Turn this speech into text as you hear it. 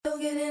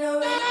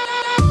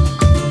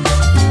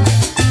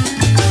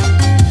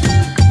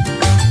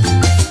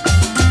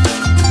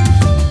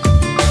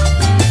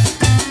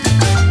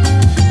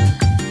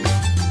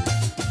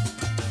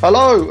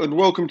Hello and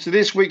welcome to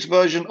this week's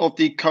version of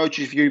the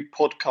Coaches View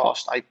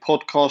podcast, a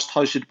podcast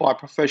hosted by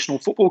professional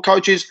football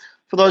coaches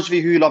for those of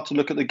you who love to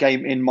look at the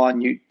game in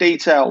minute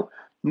detail.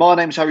 My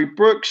name's Harry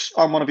Brooks,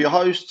 I'm one of your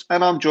hosts,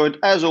 and I'm joined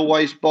as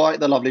always by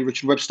the lovely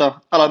Richard Webster.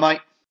 Hello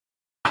mate.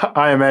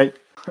 Hi mate,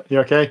 you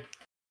okay?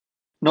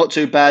 Not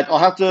too bad. I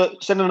have to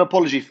send an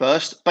apology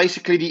first.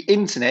 Basically the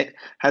internet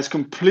has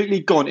completely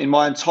gone in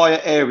my entire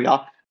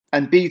area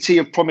and BT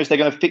have promised they're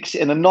going to fix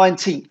it in the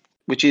 19th,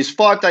 which is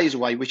 5 days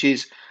away, which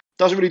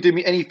doesn't really do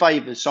me any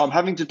favours. So I'm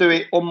having to do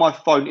it on my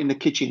phone in the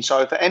kitchen.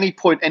 So if at any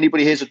point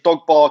anybody hears a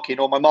dog barking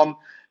or my mum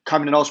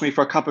coming and asking me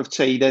for a cup of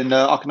tea, then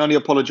I can only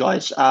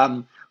apologise.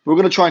 We're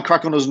going to try and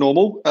crack on as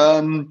normal.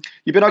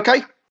 You been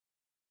okay?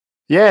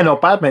 Yeah,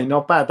 not bad, mate.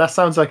 Not bad. That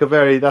sounds like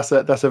that's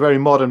a very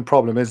modern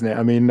problem, isn't it?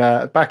 I mean,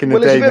 back in the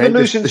day, it's a bit of a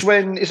nuisance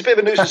it's a bit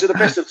of a nuisance at the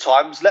best of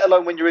times, let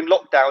alone when you're in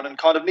lockdown and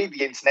kind of need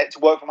the internet to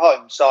work from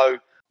home. So.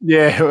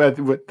 Yeah,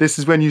 this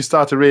is when you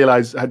start to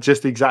realise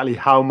just exactly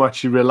how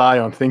much you rely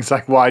on things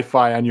like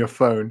Wi-Fi and your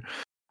phone,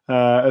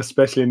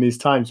 especially in these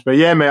times. But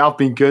yeah, mate, I've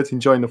been good,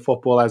 enjoying the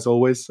football as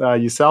always.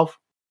 Yourself?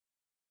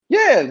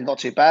 Yeah, not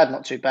too bad.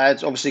 Obviously,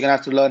 going to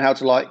have to learn how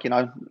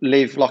to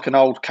live like an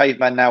old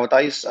caveman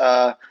nowadays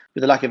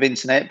with the lack of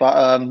internet. But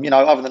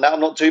other than that, I'm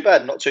not too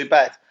bad.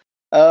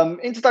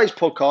 In today's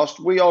podcast,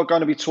 we are going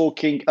to be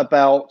talking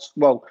about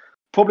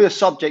probably a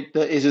subject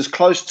that is as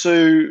close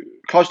to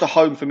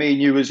home for me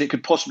and you as it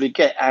could possibly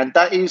get, and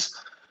that is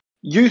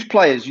youth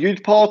players,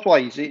 youth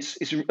pathways.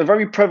 It's a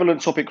very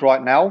prevalent topic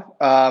right now.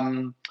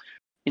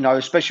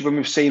 Especially when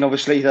we've seen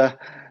obviously the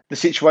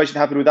situation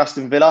happened with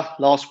Aston Villa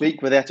last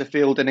week, where they had to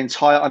field an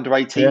entire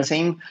under-18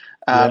 team,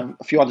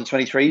 a few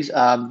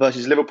under-23s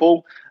versus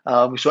Liverpool.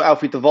 We saw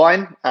Alfie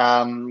Devine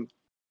come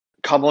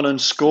on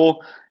and score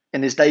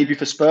in his debut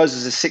for Spurs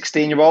as a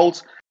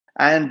 16-year-old.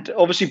 And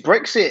obviously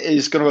Brexit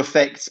is going to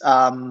affect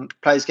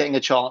players getting a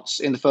chance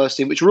in the first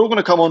team, which we're all going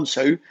to come on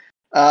to.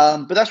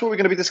 But that's what we're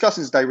going to be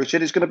discussing today,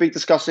 Richard. It's going to be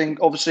discussing,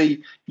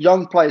 obviously,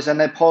 young players and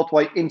their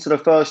pathway into the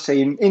first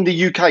team in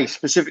the UK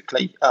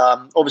specifically.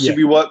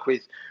 We work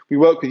with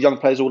young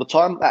players all the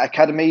time at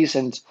academies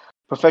and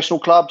professional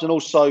clubs, and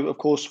also, of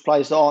course,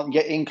 players that aren't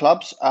yet in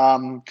clubs.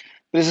 But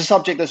it's a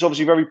subject that's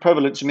obviously very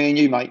prevalent to me and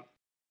you, mate.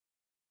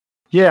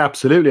 Yeah,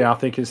 absolutely. I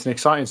think it's an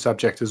exciting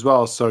subject as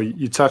well. So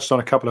you touched on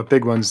a couple of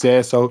big ones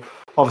there. So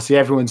obviously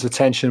everyone's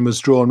attention was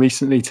drawn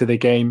recently to the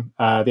game,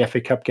 the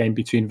FA Cup game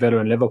between Villa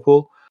and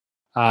Liverpool.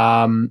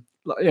 A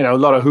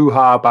lot of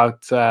hoo-ha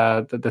about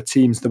the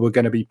teams that were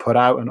going to be put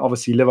out. And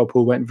obviously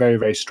Liverpool went very,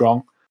 very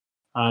strong.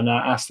 And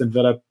Aston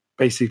Villa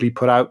basically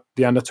put out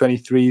the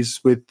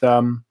under-23s with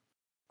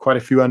quite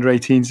a few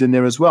under-18s in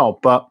there as well.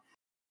 But,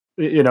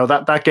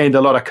 that gained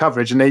a lot of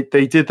coverage and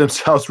they did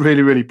themselves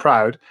really, really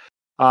proud.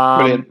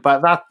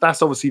 But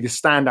that's obviously the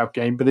standout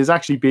game. But there's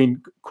actually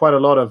been quite a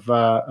lot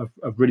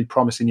of really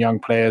promising young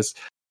players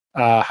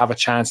have a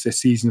chance this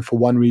season for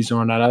one reason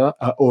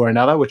or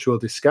another, which we'll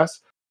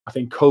discuss. I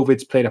think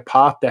COVID's played a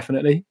part,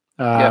 definitely.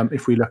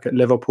 If we look at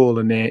Liverpool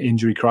and their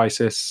injury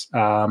crisis,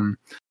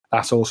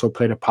 that's also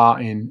played a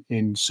part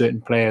in certain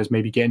players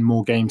maybe getting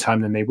more game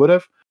time than they would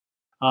have.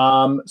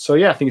 I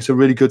think it's a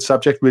really good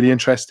subject, really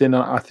interesting.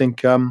 I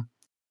think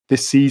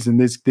this season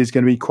there's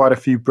going to be quite a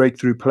few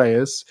breakthrough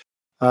players.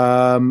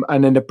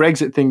 And then the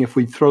Brexit thing, if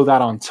we throw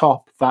that on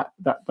top, that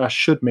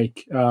should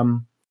make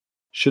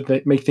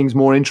things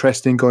more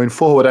interesting going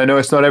forward. I know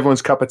it's not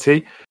everyone's cup of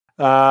tea,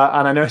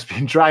 and I know it's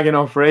been dragging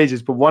on for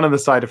ages. But one of the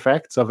side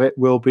effects of it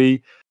will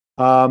be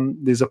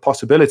there's a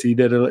possibility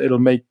that it'll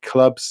make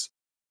clubs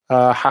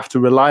have to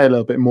rely a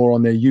little bit more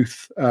on their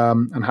youth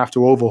and have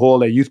to overhaul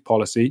their youth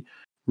policy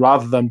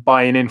rather than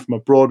buying in from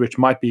abroad, which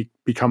might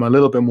become a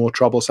little bit more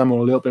troublesome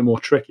or a little bit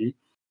more tricky.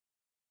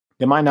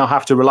 They might now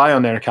have to rely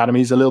on their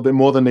academies a little bit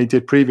more than they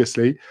did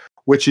previously,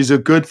 which is a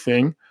good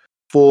thing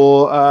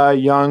for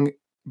young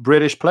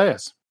British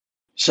players.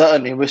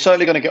 Certainly. We're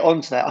certainly going to get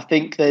on to that. I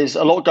think there's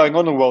a lot going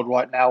on in the world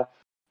right now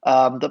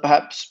that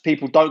perhaps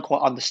people don't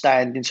quite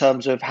understand in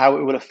terms of how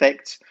it will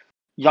affect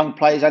young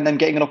players and them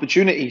getting an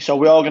opportunity. So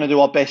we are going to do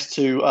our best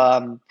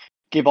to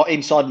give our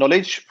inside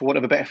knowledge, for want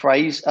of a better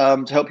phrase,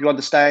 to help you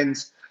understand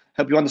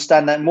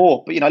that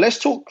more. But, let's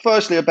talk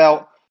firstly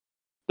about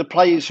the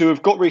players who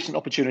have got recent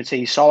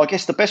opportunities. So I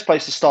guess the best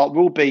place to start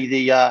will be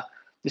the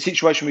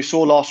situation we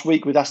saw last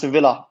week with Aston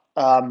Villa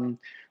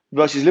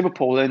versus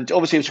Liverpool. And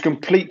obviously it was a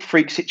complete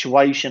freak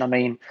situation. I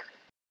mean,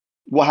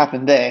 what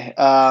happened there?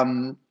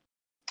 And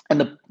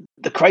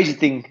the crazy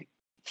thing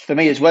for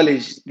me as well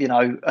is,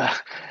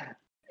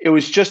 it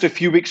was just a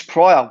few weeks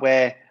prior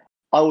where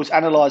I was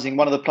analysing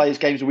one of the players'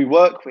 games that we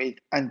work with,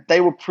 and they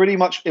were pretty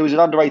much, it was an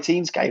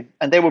under-18s game,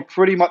 and they were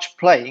pretty much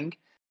playing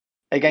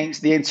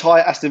against the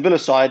entire Aston Villa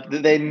side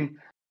that then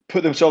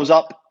put themselves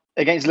up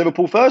against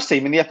Liverpool first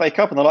team in the FA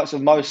Cup and the likes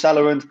of Mo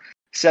Salah and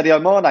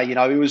Sadio Mane.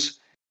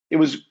 It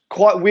was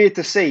quite weird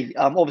to see.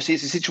 Obviously,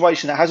 it's a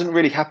situation that hasn't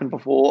really happened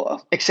before,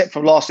 except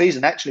for last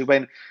season, actually,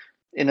 when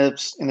in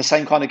the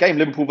same kind of game,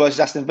 Liverpool versus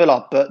Aston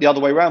Villa, but the other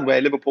way around,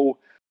 where Liverpool,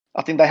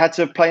 I think they had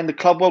to play in the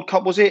Club World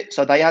Cup, was it?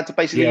 So they had to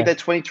basically leave their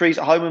 23s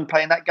at home and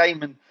play in that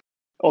game. And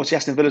obviously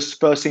Aston Villa's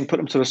first team put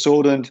them to the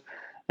sword, and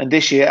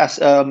this year as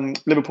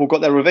Liverpool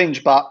got their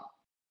revenge. But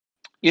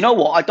you know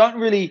what? I don't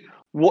really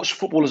watch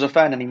football as a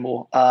fan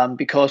anymore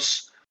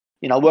because,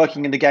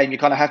 working in the game, you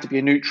kind of have to be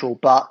a neutral.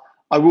 But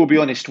I will be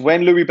honest,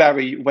 when Louis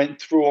Barry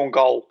went through on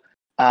goal,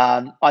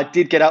 I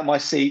did get out my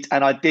seat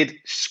and I did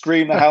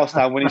scream the house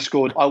down when he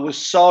scored. I was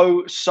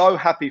so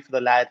happy for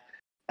the lad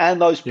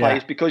and those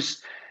players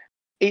because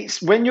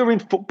it's when you're in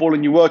football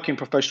and you work in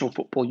professional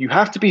football, you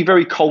have to be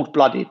very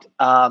cold-blooded.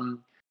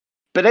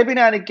 But every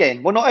now and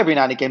again, well, not every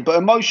now and again, but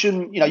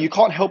emotion, you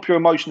can't help your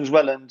emotion as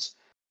well. And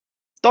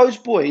those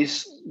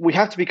boys, we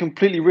have to be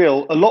completely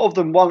real. A lot of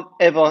them won't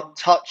ever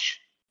touch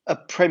a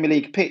Premier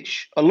League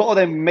pitch. A lot of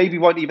them maybe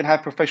won't even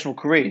have professional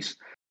careers.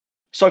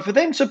 So for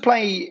them to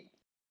play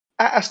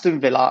at Aston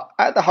Villa,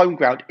 at the home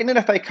ground, in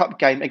an FA Cup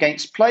game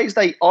against players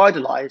they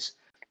idolise,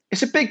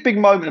 it's a big, big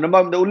moment and a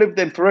moment that will live with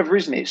them forever,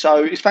 isn't it?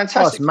 So it's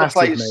fantastic for the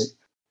players.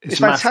 Mate. It's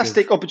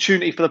fantastic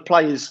opportunity for the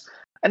players.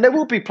 And there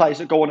will be players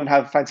that go on and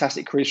have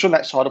fantastic careers from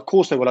that side. Of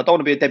course they will. I don't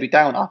want to be a Debbie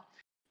Downer.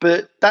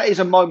 But that is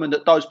a moment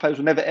that those players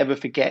will never, ever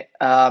forget.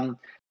 And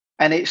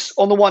it's,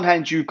 on the one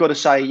hand, you've got to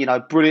say,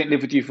 brilliant,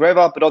 live with you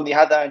forever. But on the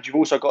other hand, you've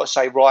also got to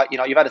say, right,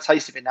 you've had a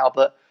taste of it now,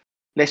 but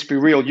let's be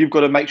real. You've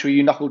got to make sure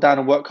you knuckle down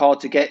and work hard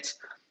to get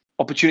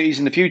opportunities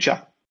in the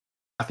future.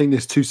 I think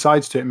there's two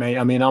sides to it, mate.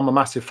 I mean, I'm a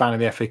massive fan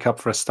of the FA Cup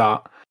for a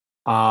start.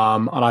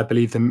 And I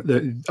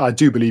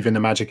do believe in the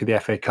magic of the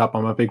FA Cup.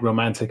 I'm a big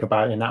romantic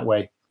about it in that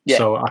way. Yeah.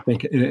 So I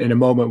think in a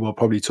moment, we'll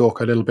probably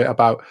talk a little bit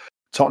about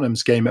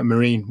Tottenham's game at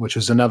Marine, which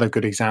was another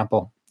good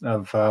example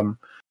of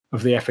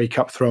the FA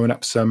Cup throwing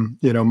up some,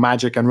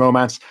 magic and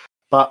romance.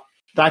 But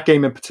that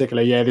game in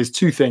particular, there's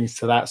two things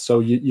to that. So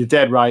you're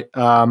dead right.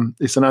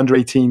 It's an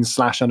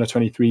under-18s /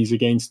 under-23s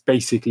against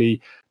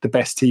basically the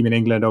best team in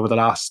England over the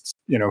last,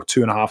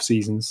 2.5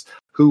 seasons,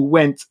 who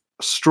went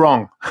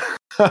strong.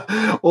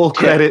 All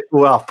credit.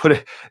 Well,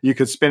 you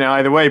could spin it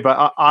either way,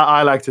 but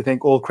I like to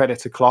think all credit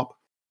to Klopp.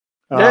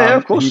 Yeah,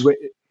 of course.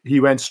 He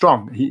went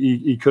strong.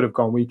 He could have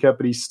gone weaker,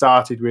 but he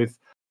started with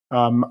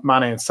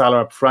Mane and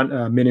Salah up front.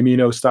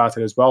 Minamino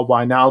started as well.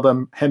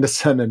 Wijnaldum,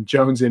 Henderson and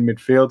Jones in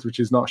midfield, which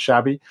is not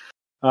shabby.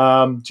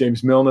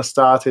 James Milner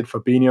started.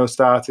 Fabinho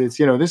started.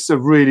 This is a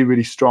really,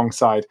 really strong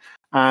side.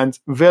 And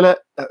Villa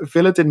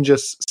didn't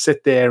just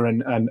sit there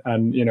and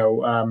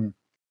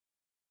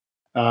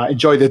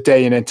enjoy the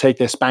day and then take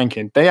their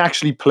spanking. They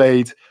actually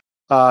played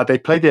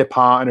their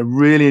part in a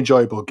really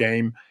enjoyable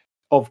game.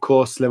 Of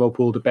course,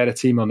 Liverpool, the better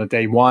team on the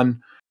day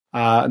one,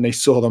 and they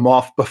saw them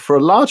off. But for a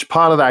large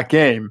part of that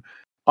game,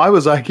 I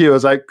was like,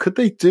 could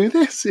they do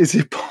this? Is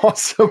it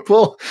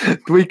possible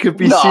we could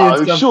be seeing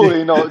something? No,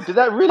 surely not. Did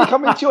that really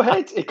come into your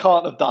head? It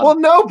can't have done. Well,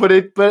 no, but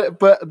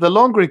the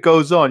longer it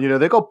goes on,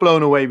 they got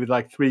blown away with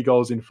like 3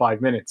 goals in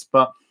 5 minutes.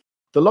 But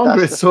the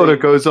longer it sort of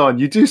goes on,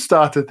 you do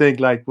start to think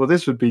like, well,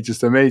 this would be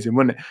just amazing,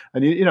 wouldn't it?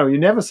 And you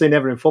never say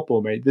never in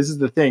football, mate. This is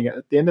the thing.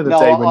 At the end of the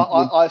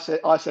day,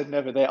 I said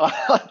never there.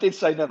 I did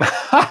say never.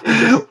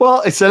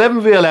 Well, it's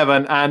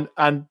 11v11,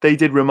 and they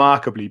did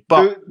remarkably.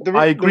 But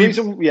I agree.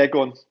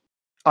 Go on.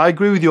 I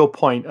agree with your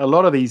point. A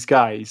lot of these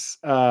guys,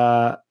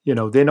 they're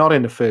not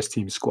in the first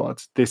team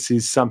squad. This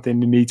is something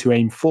they need to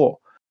aim for.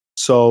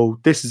 So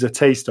this is a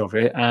taste of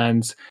it,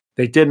 and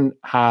they didn't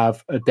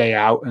have a day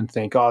out and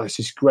think, oh, this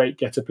is great,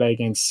 get to play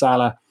against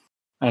Salah,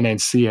 and then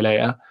see you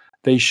later.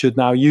 They should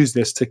now use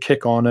this to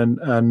kick on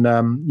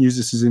and use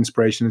this as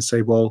inspiration and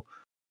say, well,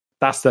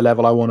 that's the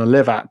level I want to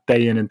live at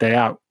day in and day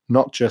out,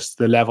 not just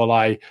the level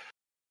I,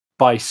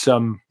 by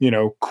some,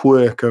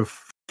 quirk of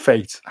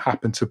fate,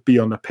 happen to be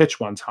on the pitch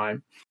one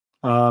time.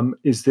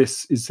 Is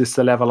this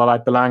the level that I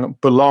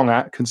belong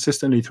at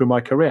consistently through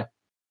my career?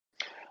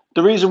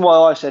 The reason why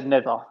I said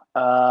never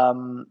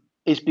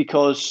is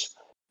because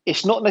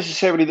it's not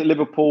necessarily that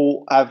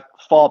Liverpool have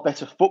far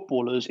better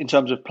footballers in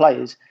terms of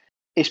players.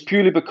 It's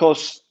purely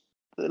because,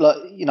 a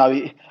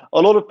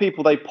lot of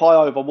people, they pie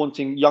over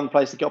wanting young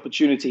players to get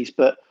opportunities,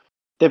 but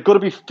they've got to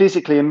be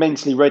physically and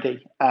mentally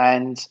ready.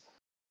 And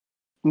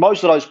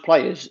most of those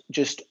players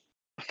just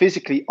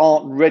physically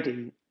aren't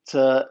ready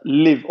to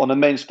live on a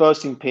men's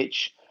first team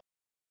pitch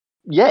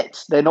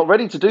yet. They're not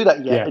ready to do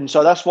that yet. Yeah. And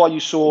so that's why you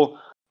saw,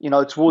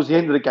 towards the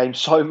end of the game,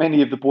 so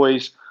many of the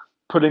boys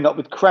putting up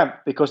with cramp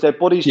because their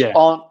bodies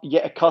aren't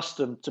yet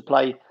accustomed to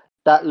play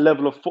that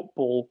level of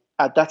football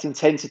at that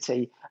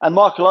intensity. And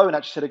Michael Owen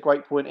actually said a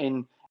great point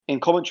in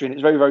commentary, and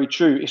it's very, very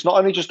true. It's not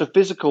only just the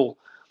physical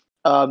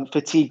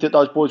fatigue that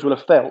those boys will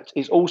have felt,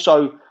 it's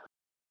also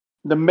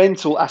the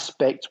mental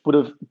aspect would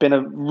have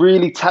been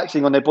really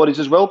taxing on their bodies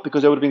as well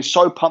because they would have been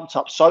so pumped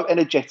up, so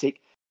energetic.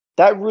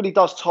 That really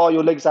does tire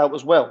your legs out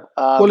as well.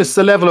 Well, it's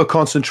the level of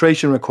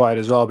concentration required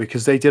as well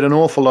because they did an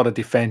awful lot of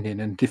defending,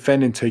 and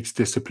defending takes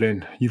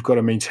discipline. You've got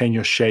to maintain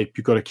your shape.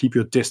 You've got to keep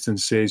your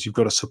distances. You've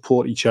got to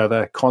support each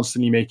other,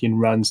 constantly making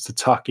runs to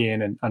tuck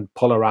in and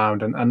pull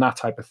around and that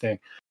type of thing.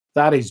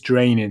 That is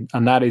draining,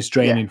 and that is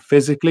draining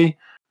physically,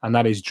 and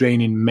that is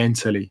draining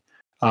mentally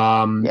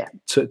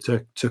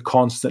to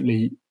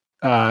constantly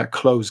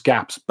close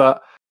gaps.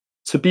 But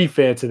to be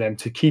fair to them,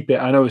 to keep it,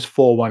 I know it's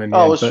 4-1 in the Oh,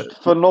 it end, was but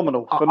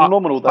phenomenal.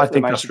 Phenomenal. I That they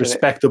think managed that's to do it.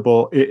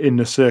 respectable in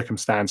the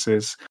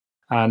circumstances.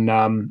 And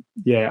I'm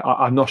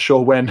not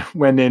sure when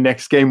their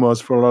next game was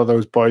for a lot of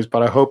those boys,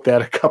 but I hope they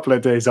had a couple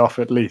of days off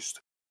at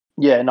least.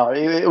 Yeah, no,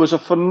 it was a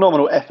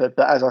phenomenal effort.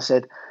 But as I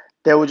said,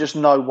 there was just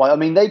no way. I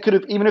mean, they could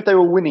have, even if they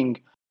were winning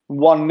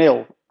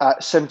 1-0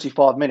 at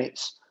 75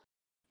 minutes,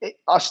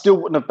 I still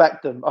wouldn't have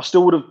backed them. I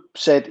still would have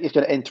said it's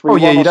going to end 3-1 Oh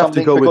yeah, or you'd have to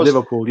something. go with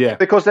Liverpool, yeah.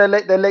 Because their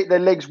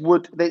legs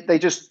would,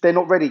 they're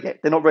not ready yet.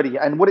 They're not ready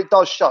yet. And what it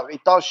does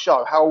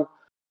show how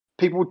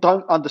people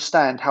don't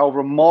understand how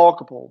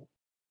remarkable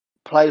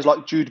players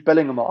like Jude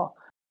Bellingham are.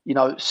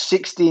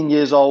 16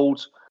 years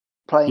old,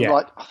 playing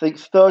Yeah. I think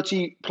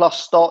 30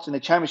 plus starts in the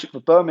Championship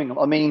for Birmingham.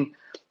 I mean,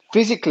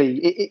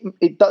 physically,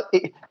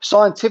 it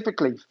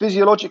scientifically,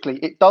 physiologically,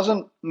 it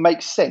doesn't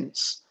make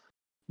sense.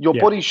 Your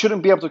body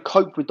shouldn't be able to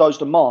cope with those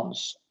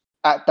demands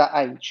at that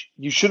age.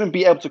 You shouldn't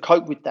be able to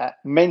cope with that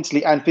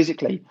mentally and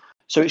physically.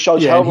 So it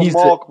shows how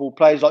remarkable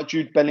players like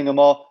Jude Bellingham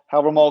are,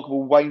 how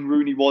remarkable Wayne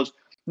Rooney was,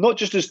 not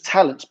just as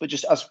talents, but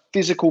just as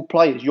physical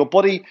players. Your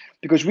body,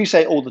 because we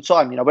say it all the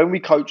time, when we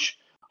coach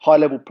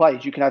high-level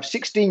players, you can have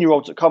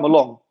 16-year-olds that come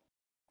along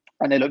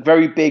and they look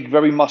very big,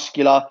 very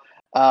muscular.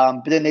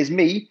 But then there's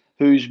me,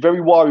 who's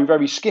very wiry,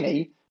 very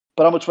skinny,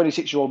 but I'm a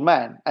 26-year-old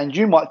man. And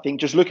you might think,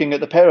 just looking at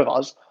the pair of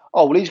us,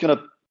 oh, well, he's going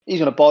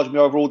to barge me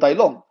over all day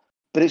long.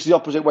 But it's the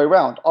opposite way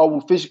around. I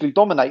will physically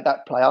dominate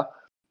that player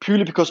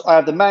purely because I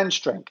have the man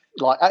strength.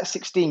 Like at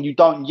 16, you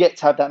don't yet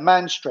have that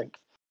man strength.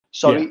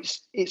 So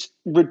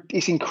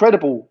it's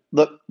incredible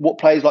that what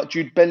players like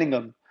Jude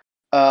Bellingham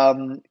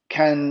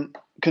can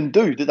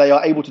do, that they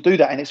are able to do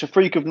that. And it's a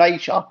freak of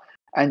nature.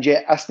 And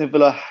yet Aston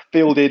Villa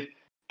fielded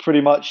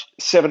pretty much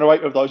 7 or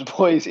 8 of those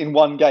boys in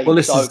one game. Well,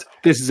 this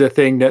is a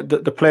thing that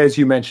the players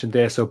you mentioned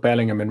there, so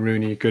Bellingham and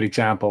Rooney, good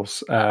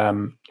examples.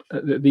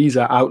 These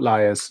are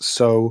outliers.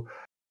 So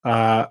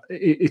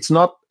it's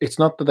not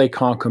that they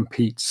can't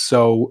compete.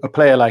 So a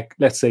player like,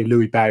 let's say,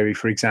 Louis Barry,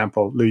 for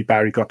example. Louis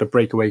Barry got the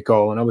breakaway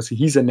goal, and obviously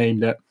he's a name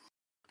that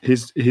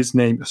he's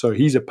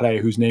a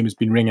player whose name has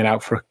been ringing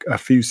out for a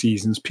few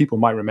seasons. People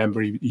might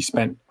remember he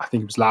spent, I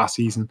think it was last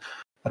season,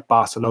 at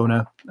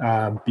Barcelona.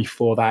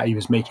 Before that, he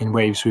was making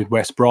waves with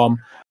West Brom.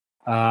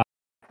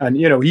 And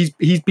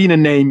he's been a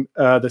name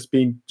that's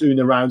been doing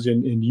the rounds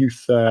in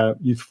youth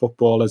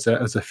football as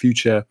a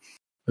future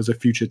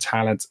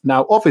talent.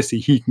 Now, obviously,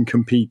 he can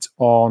compete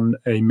on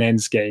a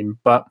men's game,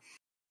 but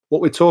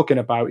what we're talking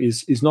about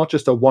is not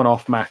just a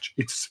one-off match.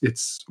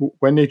 It's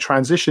when they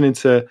transition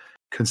into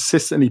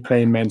consistently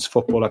playing men's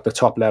football at the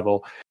top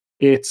level.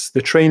 It's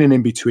the training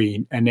in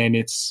between, and then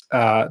it's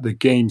the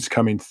games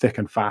coming thick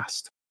and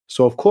fast.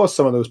 So, of course,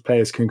 some of those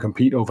players can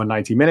compete over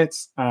 90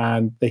 minutes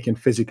and they can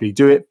physically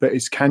do it. But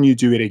can you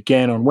do it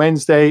again on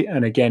Wednesday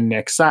and again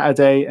next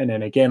Saturday and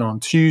then again on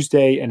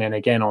Tuesday and then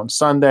again on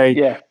Sunday?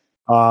 Yeah.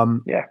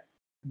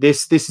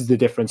 This is the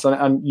difference.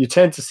 And you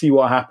tend to see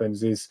what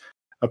happens is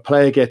a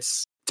player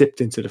gets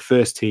dipped into the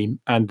first team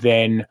and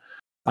then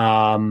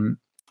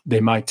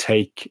they might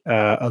take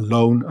a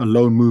loan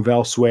move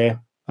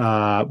elsewhere,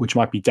 which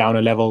might be down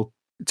a level.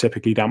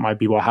 Typically, that might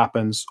be what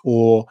happens.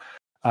 Or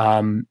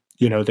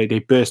they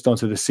burst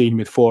onto the scene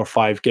with 4 or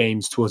 5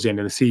 games towards the end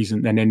of the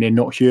season, and then they're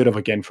not heard of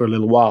again for a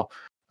little while.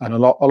 And a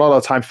lot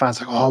of the time, fans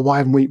are like,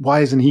 oh, why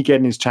isn't he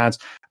getting his chance?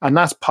 And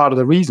that's part of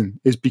the reason,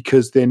 is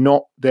because they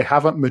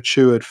haven't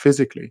matured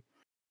physically.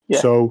 Yeah.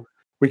 So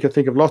we can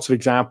think of lots of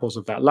examples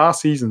of that. Last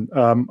season,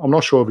 I'm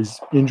not sure of his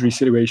injury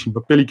situation,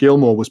 but Billy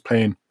Gilmore was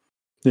playing,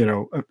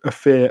 a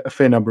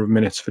fair number of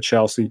minutes for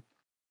Chelsea.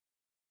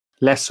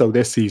 Less so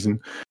this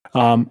season.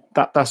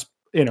 That's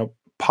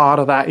part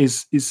of that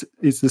is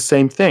the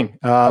same thing.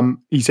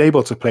 He's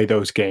able to play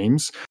those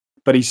games,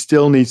 but he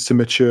still needs to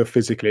mature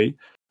physically.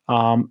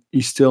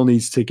 He still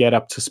needs to get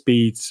up to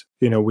speed,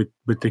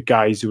 with the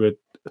guys who are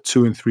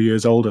 2 and 3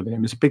 years older than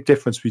him. There's a big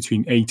difference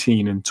between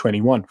 18 and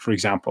 21, for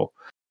example,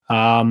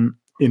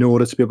 in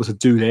order to be able to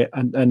do that.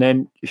 And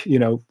then,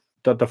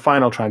 the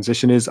final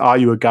transition is, are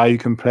you a guy who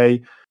can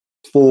play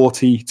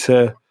 40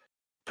 to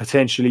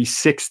potentially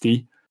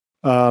 60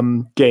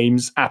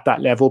 games at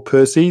that level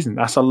per season?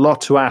 That's a lot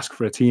to ask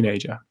for a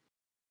teenager.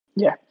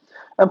 Yeah.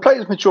 And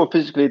players mature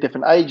physically at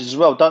different ages as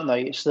well, don't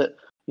they? It's that,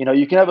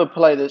 you can have a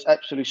player that's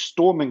absolutely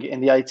storming it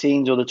in the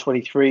 18s or the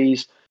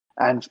 23s.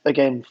 And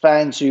again,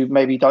 fans who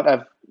maybe don't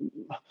have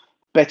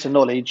better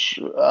knowledge,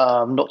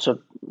 not to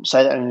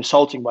say that in an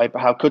insulting way,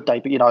 but how could they?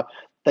 But,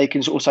 they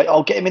can sort of say,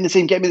 oh, get him in the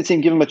team, give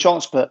him a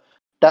chance. But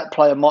that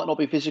player might not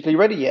be physically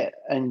ready yet.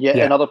 And yet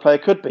another player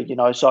could be,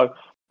 So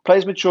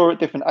players mature at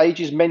different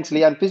ages,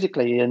 mentally and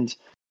physically. And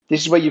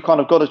this is where you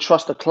kind of got to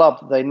trust the club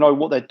that they know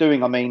what they're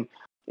doing. I mean,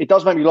 it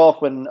does make me laugh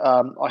when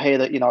I hear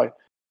that,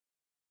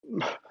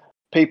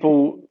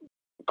 people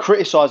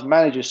criticize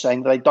managers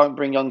saying that they don't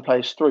bring young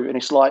players through. And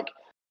it's like,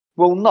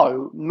 well,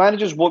 no,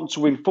 managers want to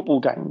win football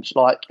games.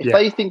 Like, if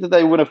they think that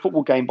they win a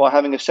football game by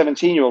having a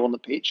 17-year-old on the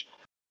pitch,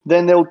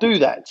 then they'll do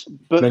that.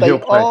 But they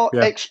are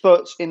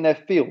experts in their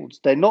fields.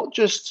 They're not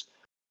just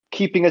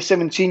keeping a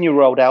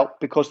 17-year-old out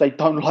because they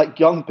don't like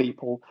young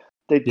people.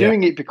 They're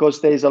doing it because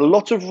there's a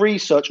lot of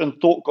research and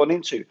thought gone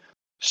into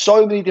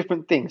so many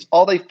different things.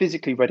 Are they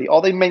physically ready?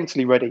 Are they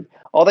mentally ready?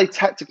 Are they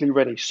tactically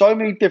ready? So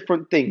many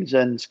different things.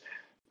 And,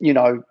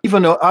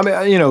 even though, I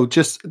mean,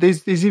 just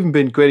there's even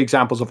been great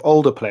examples of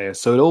older players.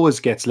 So it always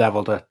gets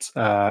leveled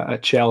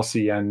at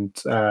Chelsea and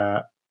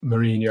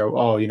Mourinho.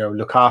 Oh,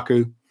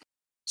 Lukaku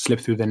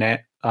slipped through the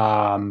net.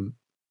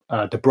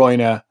 De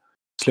Bruyne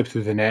slipped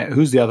through the net.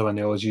 Who's the other one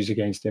they always use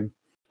against him?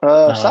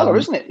 Salah,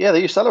 isn't it? Yeah,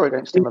 they use Salah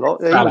against him a lot.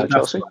 Yeah, he was at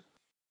Chelsea. Right.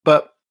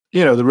 But,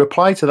 the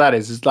reply to that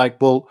is like,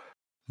 well,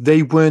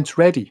 they weren't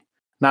ready.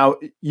 Now,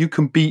 you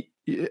can beat,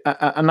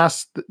 and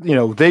that's,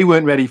 they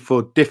weren't ready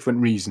for different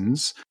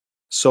reasons.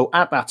 So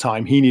at that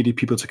time, he needed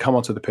people to come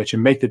onto the pitch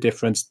and make the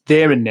difference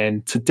there and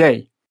then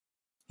today.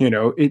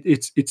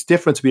 It's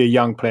different to be a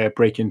young player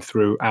breaking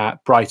through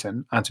at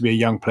Brighton and to be a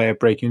young player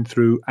breaking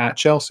through at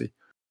Chelsea,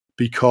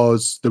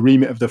 because the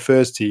remit of the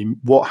first team,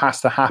 what has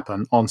to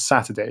happen on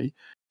Saturday,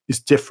 is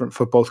different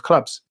for both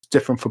clubs. It's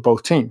different for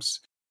both teams.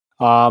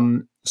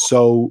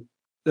 So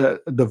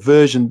the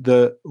version,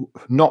 the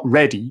not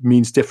ready,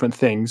 means different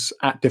things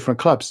at different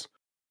clubs.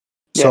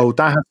 Yeah. So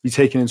that has to be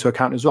taken into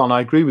account as well. And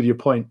I agree with your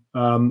point.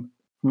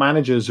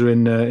 Managers are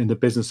in the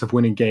business of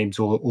winning games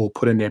or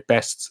putting their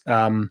best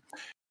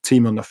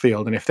team on the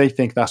field. And if they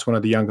think that's one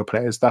of the younger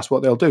players, that's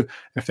what they'll do.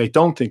 If they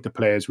don't think the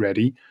player's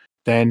ready,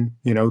 then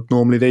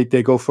normally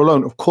they go for a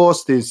loan. Of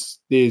course, there's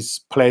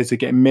players that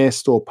get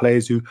missed or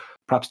players who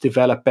perhaps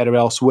develop better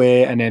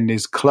elsewhere, and then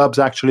there's clubs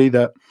actually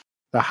that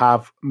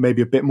have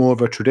maybe a bit more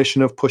of a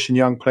tradition of pushing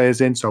young players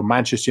in. So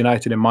Manchester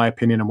United, in my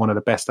opinion, are one of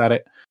the best at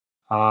it.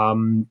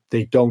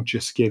 They don't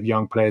just give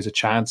young players a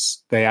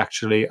chance; they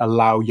actually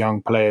allow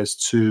young players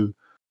to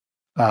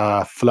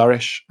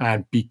flourish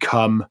and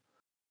become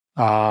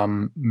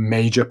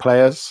major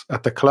players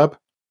at the club.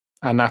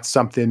 And that's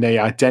something they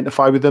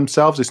identify with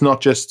themselves. It's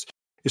not just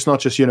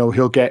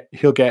he'll get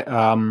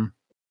 10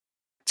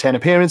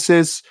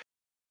 appearances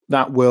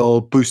that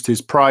will boost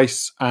his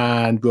price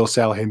and we'll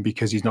sell him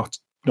because he's not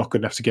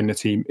good enough to get in the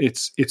team.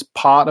 It's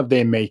part of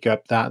their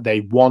makeup that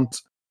they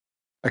want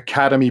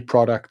academy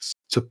products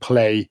to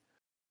play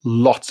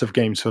lots of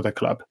games for the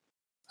club.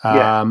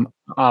 And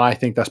I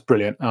think that's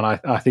brilliant. And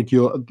I think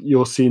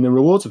you're seeing the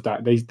rewards of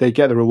that. They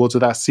get the rewards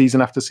of that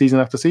season after season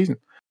after season.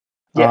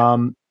 Yeah.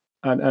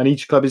 And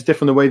each club is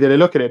different the way that they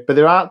look at it. But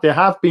there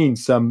have been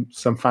some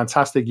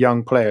fantastic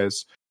young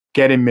players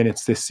getting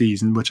minutes this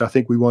season, which I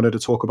think we wanted to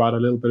talk about a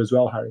little bit as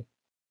well, Harry.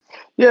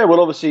 Yeah, well,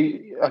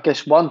 obviously, I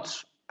guess one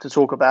to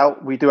talk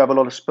about, we do have a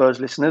lot of Spurs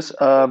listeners,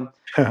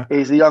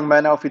 is the young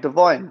man Alfie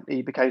Devine.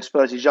 He became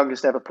Spurs'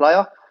 youngest ever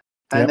player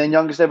and then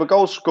youngest ever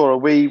goal scorer.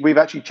 We've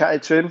actually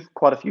chatted to him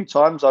quite a few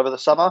times over the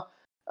summer.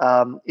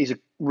 He's a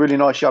really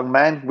nice young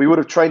man. We would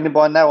have trained him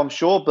by now, I'm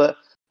sure, but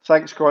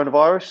thanks,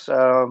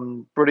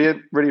 coronavirus.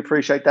 Brilliant. Really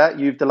appreciate that.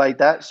 You've delayed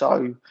that,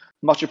 so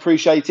much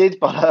appreciated.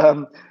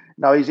 But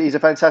no, he's a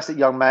fantastic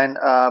young man,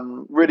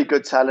 really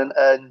good talent.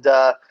 And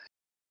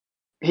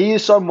he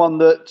is someone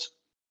that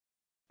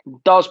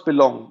does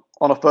belong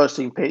on a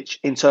first-team pitch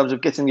in terms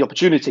of getting the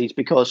opportunities,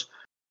 because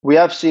we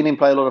have seen him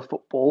play a lot of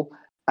football.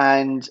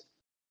 And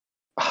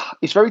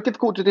it's very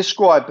difficult to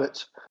describe,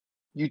 but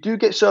you do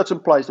get certain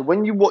players that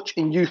when you watch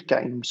in youth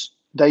games,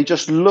 they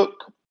just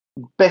look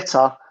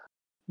better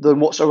than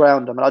what's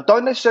around them. And I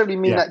don't necessarily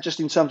mean that just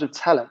in terms of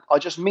talent. I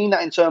just mean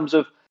that in terms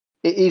of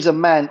it is a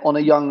man on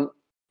a young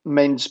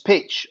men's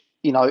pitch.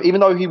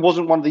 Even though he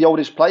wasn't one of the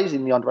oldest players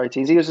in the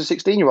under-18s, he was a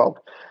 16-year-old,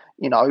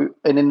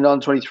 and in the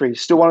under-23s,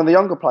 still one of the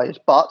younger players.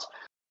 But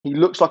he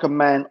looks like a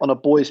man on a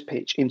boys'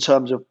 pitch in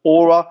terms of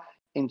aura,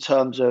 in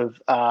terms of,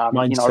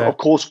 of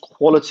course,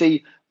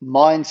 quality,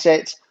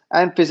 mindset,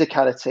 and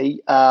physicality,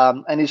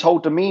 and his whole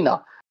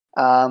demeanour.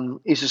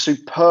 He's a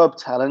superb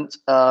talent,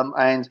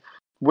 and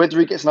whether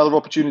he gets another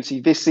opportunity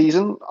this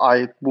season,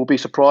 I will be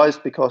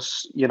surprised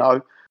because,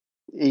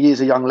 he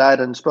is a young lad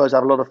and Spurs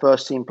have a lot of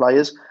first-team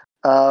players.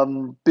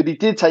 But he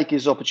did take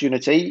his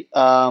opportunity.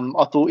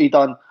 I thought he'd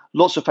done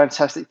lots of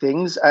fantastic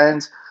things.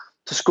 And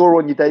to score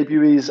on your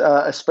debut is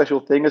a special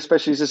thing,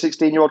 especially as a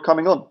 16-year-old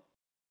coming on.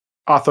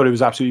 I thought it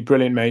was absolutely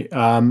brilliant, mate.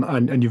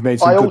 And you've made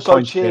some good points. I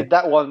also cheered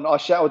that one. I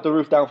shouted the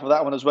roof down for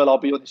that one as well, I'll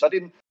be honest. I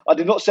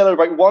did not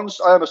celebrate once.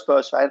 I am a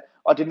Spurs fan.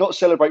 I did not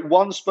celebrate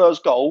one Spurs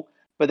goal.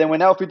 But then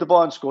when Alfie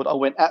Devine scored, I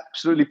went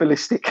absolutely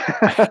ballistic.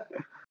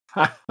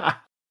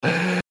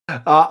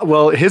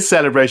 Well, his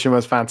celebration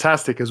was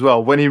fantastic as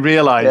well. When he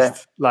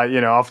realised,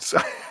 after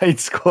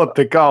he'd scored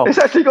the goal, it's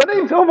actually got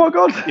in. Oh my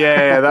god!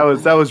 Yeah,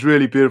 that was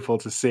really beautiful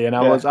to see, and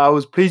I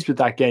was pleased with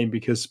that game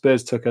because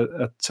Spurs took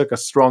a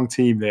strong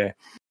team there,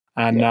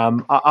 and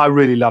I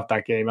really loved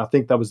that game. I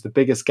think that was the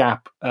biggest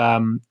gap,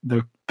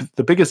 the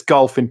biggest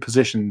gulf in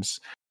positions.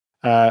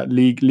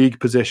 League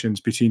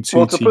positions between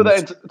two teams.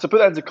 To put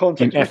that into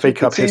context, in FA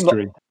Cup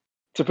history.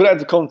 To put that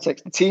into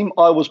context, the team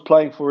I was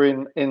playing for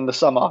in the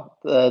summer,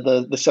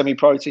 the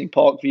semi-pro team,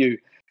 Parkview.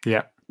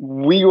 Yeah,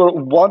 we were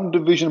one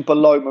division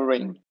below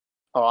Marine.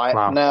 All right.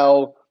 Wow.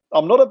 Now,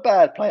 I'm not a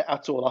bad player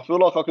at all. I feel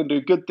like I can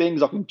do good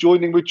things. I can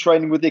join in with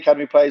training with the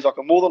academy players. I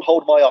can more than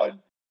hold my own.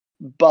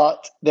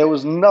 but there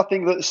was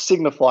nothing that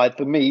signified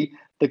for me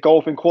the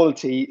golfing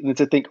quality than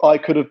to think I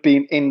could have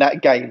been in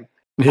that game.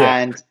 Yeah.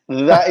 And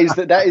that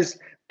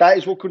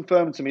is what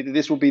confirmed to me that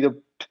this will be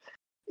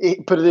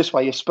put it this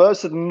way, if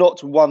Spurs had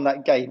not won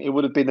that game, it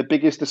would have been the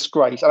biggest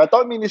disgrace. And I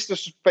don't mean this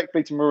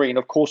disrespectfully to Marine,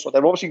 of course not.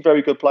 They're obviously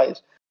very good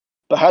players.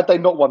 But had they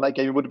not won that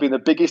game, it would have been the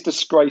biggest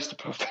disgrace to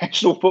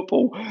professional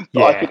football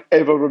that I could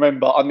ever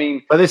remember. I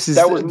mean, but this is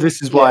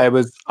why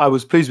I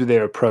was pleased with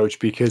their approach,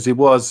 because it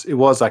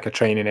was like a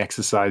training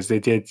exercise. They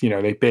did,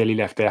 they barely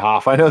left their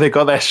half. I know they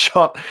got their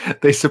shot.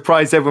 They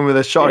surprised everyone with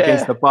a shot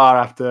against the bar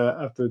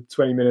after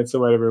 20 minutes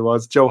or whatever it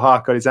was. Joe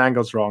Hart got his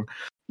angles wrong.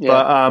 Yeah.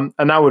 But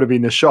and that would have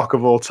been the shock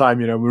of all time,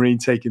 Marine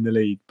taking the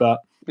lead. But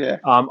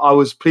I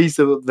was pleased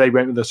that they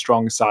went with a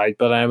strong side,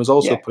 but I was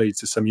also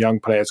pleased that some young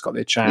players got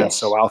their chance. Yes.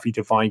 So Alfie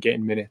Devine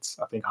getting minutes.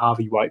 I think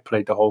Harvey White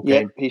played the whole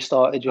game. He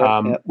started,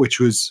 which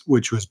was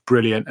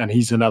brilliant, and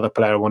he's another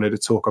player I wanted to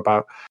talk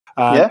about.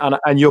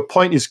 And your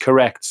point is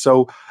correct.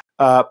 So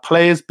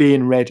players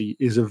being ready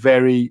is a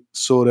very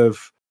sort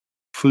of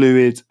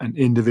fluid and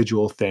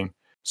individual thing.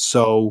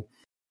 So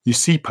you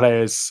see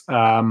players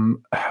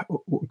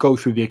go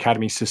through the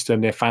academy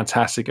system. They're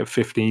fantastic at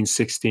 15,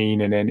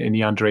 16, and then in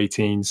the under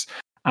 18s.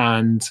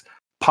 And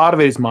part of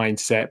it is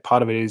mindset.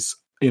 Part of it is,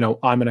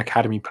 I'm an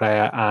academy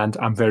player and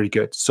I'm very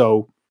good.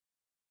 So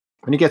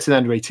when you get to the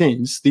under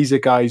 18s, these are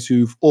guys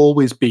who've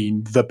always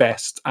been the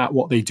best at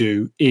what they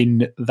do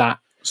in that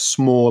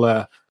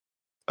smaller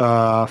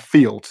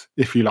field,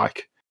 if you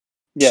like.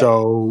 Yeah.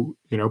 So,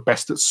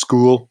 best at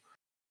school,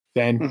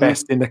 then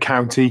best in the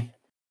county,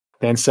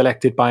 then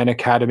selected by an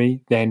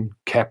academy, then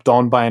kept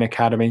on by an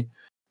academy,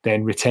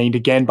 then retained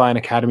again by an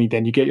academy,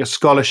 then you get your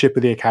scholarship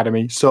at the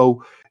academy.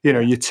 So,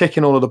 you're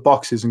ticking all of the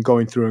boxes and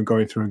going through and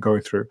going through and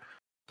going through.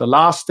 The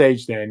last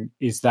stage then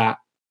is that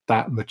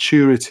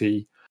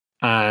maturity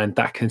and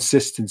that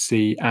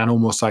consistency, and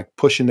almost like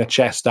pushing the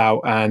chest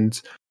out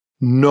and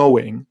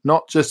knowing,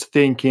 not just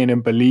thinking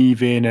and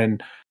believing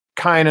and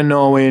kind of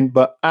knowing,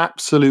 but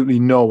absolutely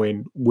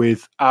knowing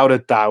without a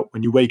doubt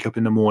when you wake up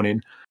in the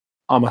morning,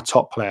 I'm a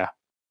top player.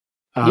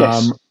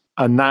 Yes.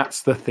 And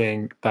that's the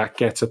thing that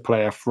gets a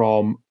player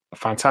from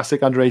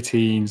fantastic under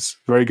 18s,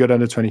 very good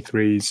under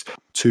 23s,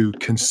 to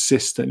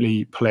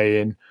consistently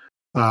playing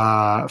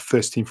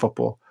first team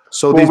football.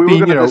 So there's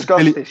been,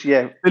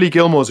 Billy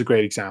Gilmore's a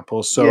great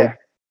example. So,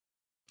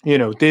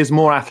 there's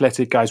more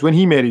athletic guys. When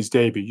he made his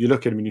debut, you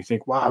look at him and you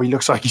think, wow, he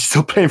looks like he's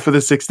still playing for the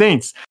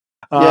 16s.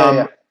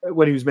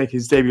 When he was making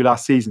his debut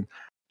last season.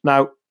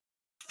 Now,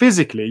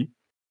 physically,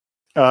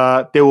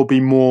 there will be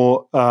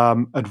more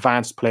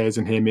advanced players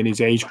in him in his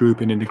age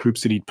group and in the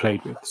groups that he'd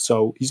played with.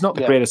 So he's not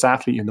the greatest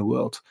athlete in the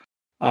world,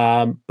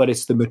 but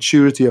it's the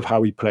maturity of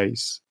how he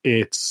plays.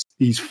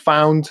 He's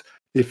found,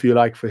 if you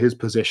like, for his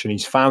position,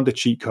 he's found the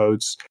cheat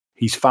codes.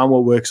 He's found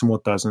what works and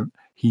what doesn't.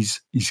 He's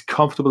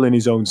comfortable in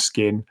his own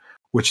skin,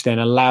 which then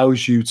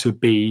allows you to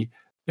be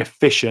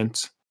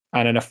efficient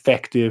and an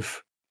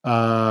effective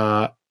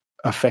part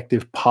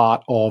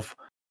of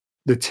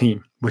the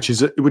team, which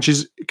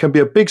can be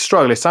a big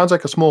struggle. It sounds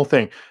like a small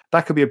thing.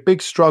 That could be a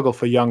big struggle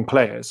for young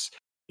players,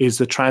 is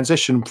the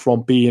transition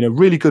from being a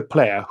really good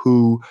player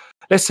who,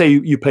 let's say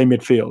you play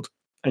midfield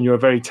and you're a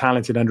very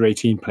talented under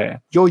 18 player.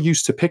 You're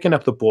used to picking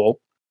up the ball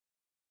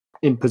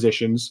in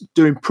positions,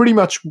 doing pretty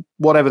much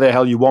whatever the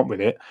hell you want with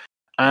it.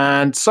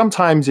 And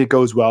sometimes it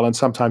goes well and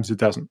sometimes it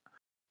doesn't.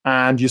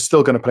 And you're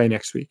still going to play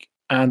next week.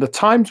 And the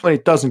times when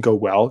it doesn't go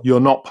well, you're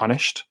not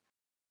punished.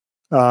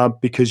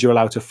 Because you're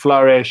allowed to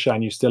flourish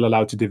and you're still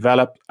allowed to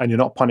develop, and you're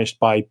not punished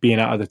by being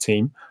out of the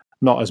team,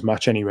 not as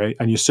much anyway.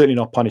 And you're certainly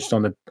not punished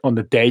on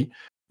the day,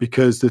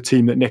 because the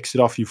team that nicks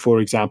it off you, for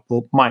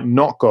example, might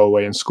not go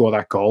away and score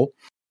that goal,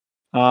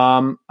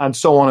 and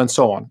so on and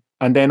so on.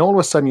 And then all of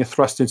a sudden you're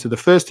thrust into the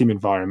first team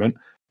environment,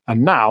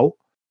 and now,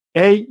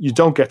 A, you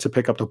don't get to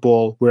pick up the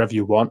ball wherever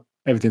you want.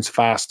 Everything's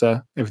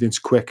faster, everything's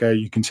quicker,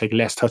 you can take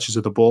less touches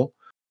of the ball.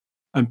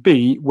 And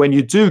B, when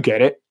you do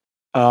get it,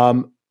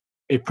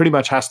 it pretty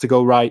much has to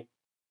go right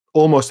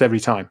almost every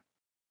time.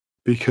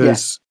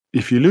 Because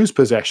if you lose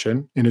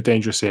possession in a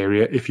dangerous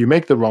area, if you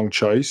make the wrong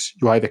choice,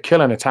 you either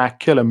kill an attack,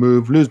 kill a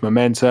move, lose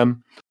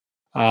momentum,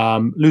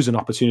 lose an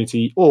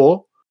opportunity,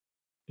 or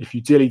if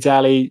you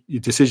dilly-dally, your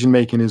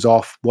decision-making is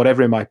off,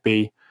 whatever it might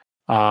be,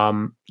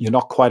 you're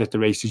not quite at the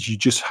races, you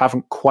just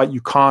haven't quite,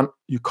 you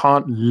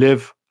can't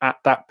live at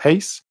that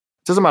pace.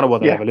 It doesn't matter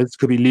what the level is. It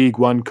could be League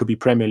One, could be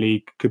Premier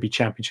League, could be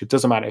Championship,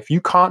 doesn't matter. If you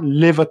can't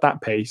live at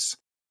that pace,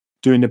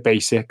 doing the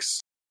basics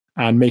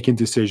and making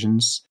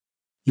decisions,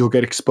 you'll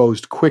get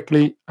exposed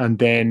quickly, and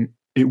then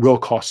it will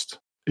cost.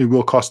 It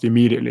will cost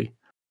immediately.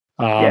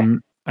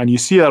 And you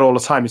see that all the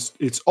time.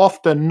 It's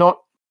often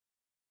not,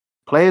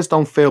 players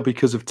don't fail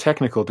because of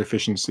technical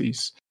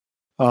deficiencies.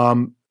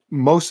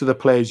 Most of the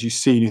players you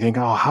see and you think,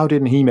 oh, how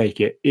didn't he make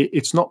it?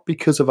 It's not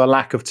because of a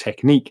lack of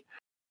technique.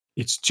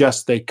 It's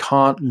just they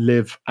can't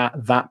live at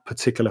that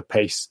particular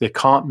pace. They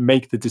can't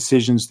make the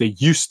decisions they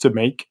used to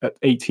make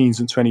at 18s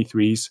and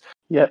 23s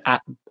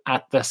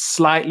at the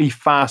slightly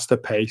faster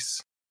pace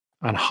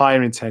and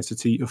higher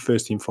intensity of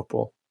first team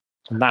football.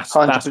 And that's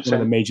 100%. one of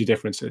the major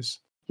differences.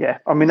 Yeah,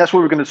 I mean, that's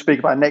what we're going to speak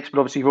about next, but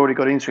obviously you've already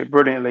got into it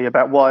brilliantly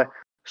about why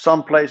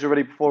some players are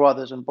ready before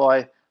others and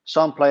why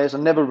some players are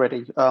never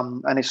ready.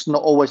 And it's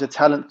not always a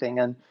talent thing.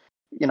 And,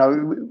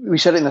 we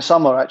said it in the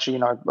summer, actually,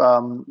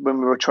 when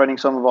we were training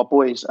some of our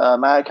boys,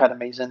 our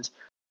academies, and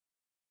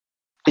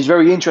it's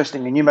very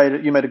interesting. And you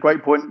made a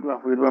great point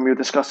when we were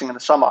discussing in the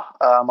summer.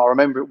 I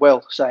remember it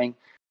well, saying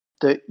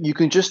that you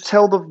can just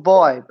tell the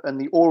vibe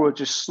and the aura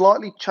just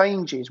slightly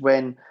changes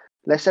when,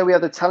 let's say we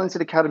have the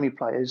talented academy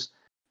players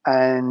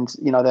and,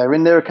 they're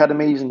in their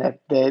academies and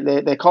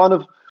they're kind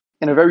of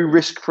in a very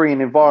risk-free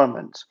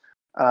environment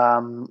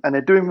and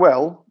they're doing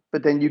well,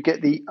 but then you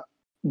get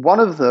one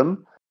of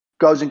them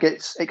goes and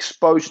gets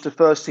exposure to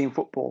first-team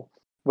football,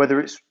 whether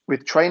it's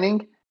with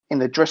training, in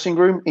the dressing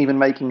room, even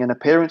making an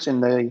appearance in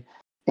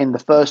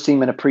the first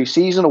team in a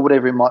pre-season or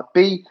whatever it might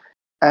be.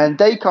 And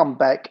they come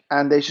back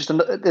and they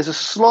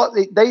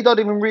don't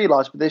even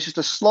realise, but there's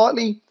a slight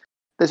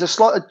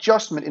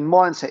adjustment in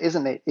mindset,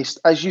 isn't it? It's,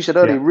 as you said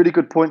earlier, a really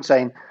good point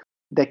saying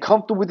they're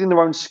comfortable within their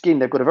own skin.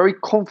 They've got a very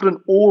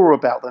confident aura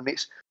about them.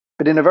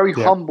 But in a very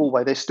humble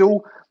way. There's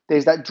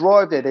that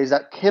drive there. There's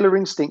that killer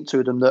instinct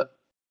to them that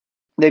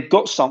they've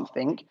got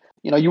something.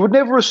 You would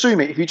never assume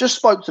it. If you just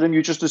spoke to them,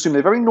 you just assume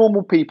they're very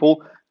normal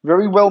people,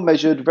 very well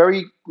measured,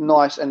 very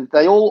nice, and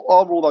they all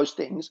are all those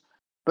things.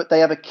 But they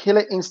have a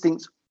killer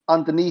instinct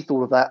underneath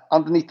all of that,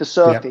 underneath the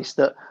surface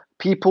that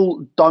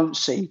people don't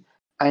see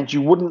and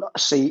you wouldn't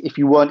see if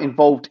you weren't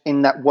involved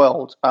in that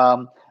world.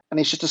 And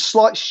it's just a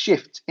slight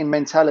shift in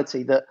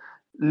mentality that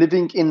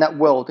living in that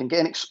world and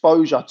getting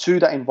exposure to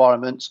that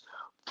environment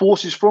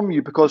forces from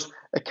you, because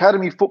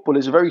academy football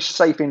is a very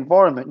safe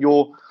environment.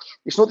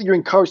 It's not that you're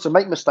encouraged to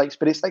make mistakes,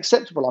 but it's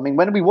acceptable. I mean,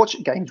 when we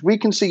watch games, we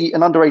can see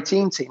an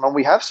under-18 team, and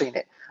we have seen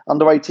it,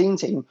 under-18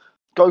 team,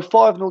 go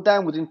 5-0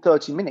 down within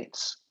 30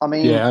 minutes. I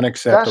mean,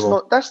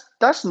 unacceptable.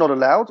 That's not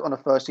allowed on a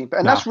first team.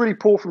 And that's really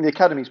poor from the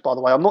academies, by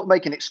the way. I'm not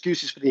making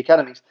excuses for the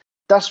academies.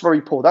 That's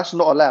very poor. That's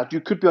not allowed.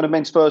 You could be on a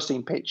men's first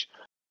team pitch,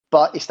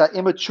 but it's that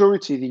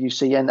immaturity that you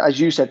see. And as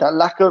you said, that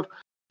lack of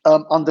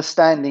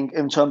understanding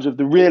in terms of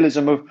the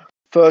realism of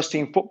first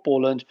team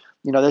football. And,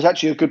 there's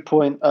actually a good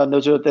point.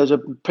 There's a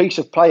piece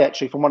of play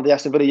actually from one of the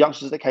Aston Villa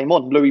youngsters that came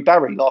on, Louis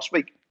Barry, last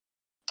week.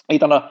 He'd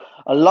done a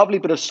lovely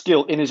bit of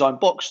skill in his own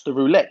box, the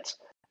roulette.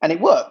 And it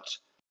worked.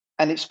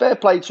 And it's fair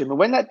play to him. And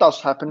when that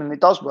does happen and it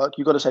does work,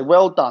 you've got to say,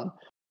 well done.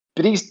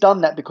 But he's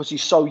done that because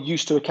he's so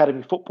used to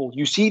academy football.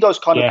 You see those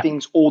kind of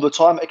things all the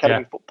time at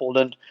academy football.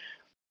 And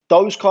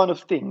those kind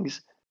of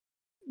things,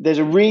 there's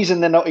a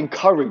reason they're not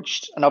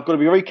encouraged. And I've got to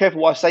be very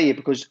careful what I say here,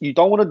 because you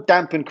don't want to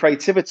dampen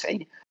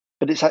creativity,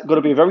 but it's got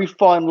to be a very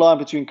fine line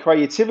between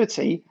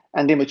creativity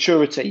and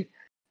immaturity.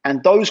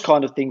 And those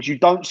kind of things you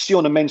don't see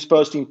on a men's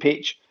first team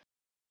pitch.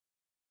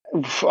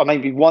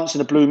 Maybe once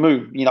in a blue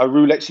moon,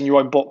 roulettes in your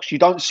own box. You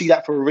don't see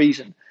that for a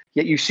reason.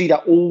 Yet you see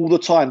that all the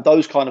time,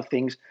 those kind of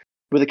things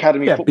with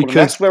academy football. And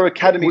that's where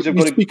academies have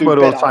got to do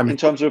better in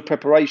terms of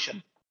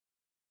preparation.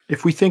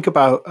 If we think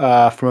about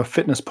from a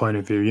fitness point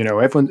of view,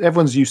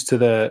 everyone's used to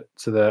the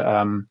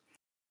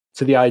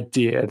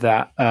idea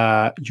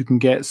that you can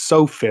get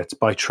so fit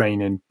by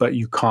training, but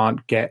you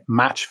can't get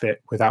match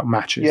fit without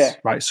matches,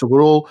 right? So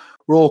we're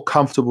all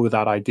comfortable with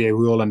that idea.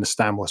 We all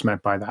understand what's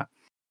meant by that.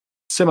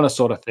 Similar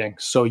sort of thing.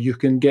 So you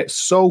can get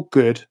so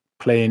good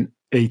playing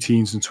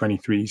 18s and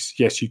 23s.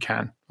 Yes, you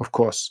can, of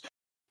course.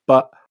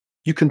 But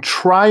you can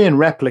try and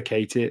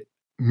replicate it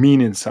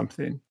meaning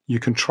something. You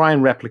can try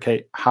and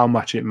replicate how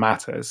much it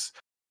matters,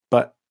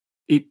 but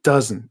it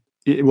doesn't.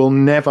 It will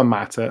never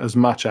matter as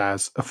much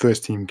as a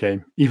first team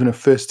game, even a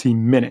first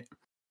team minute.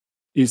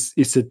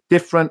 It's a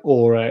different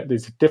aura.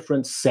 There's a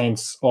different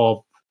sense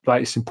of,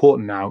 like, it's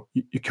important now.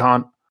 You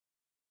can't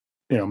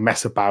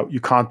mess about. You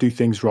can't do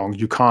things wrong.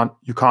 You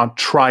can't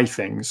try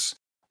things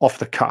off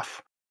the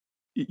cuff.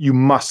 You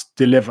must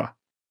deliver.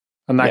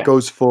 And that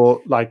goes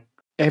for like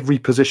every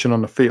position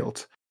on the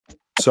field.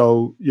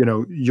 So,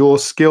 your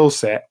skill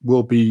set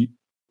will be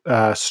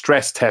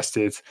stress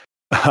tested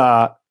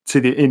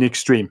in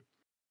extreme.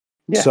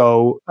 Yeah.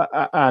 So,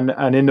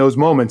 and in those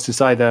moments, it's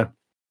either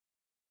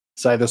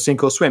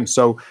sink or swim.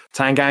 So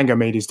Tanganga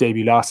made his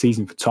debut last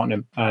season for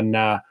Tottenham, and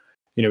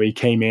he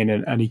came in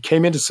and he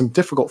came into some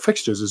difficult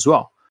fixtures as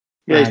well.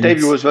 Yeah, his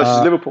debut was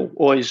versus Liverpool,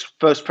 or his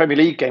first Premier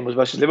League game was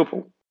versus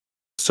Liverpool.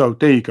 So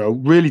there you go,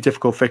 really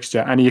difficult fixture,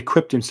 and he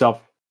acquitted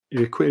himself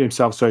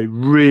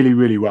really,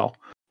 really well.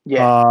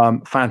 Yeah,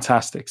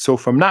 fantastic. So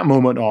from that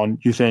moment on,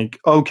 you think,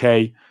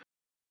 okay,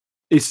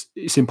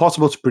 it's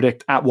impossible to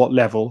predict at what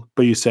level,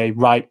 but you say,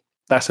 right,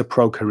 that's a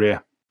pro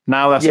career.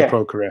 Now that's a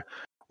pro career.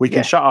 We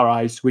can shut our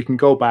eyes. We can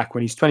go back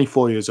when he's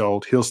 24 years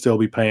old. He'll still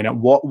be playing at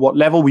what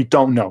level? We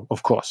don't know,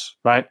 of course,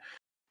 right?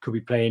 Could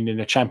be playing in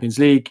the Champions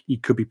League. He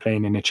could be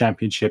playing in the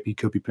Championship. He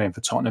could be playing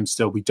for Tottenham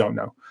still. We don't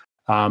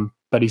know.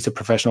 But he's a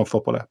professional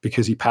footballer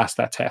because he passed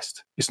that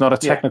test. It's not a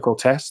technical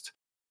test.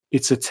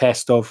 It's a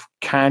test of,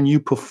 can you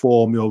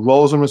perform your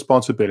roles and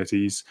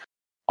responsibilities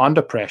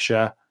under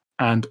pressure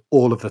and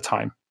all of the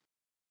time?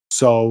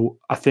 So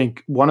I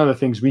think one of the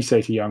things we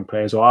say to young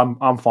players, or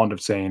I'm fond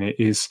of saying it,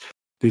 is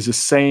there's a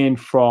saying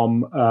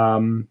from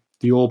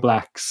the All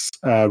Blacks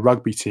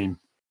rugby team,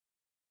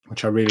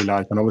 which I really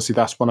like. And obviously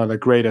that's one of the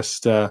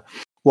greatest,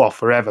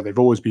 forever. They've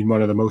always been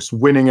one of the most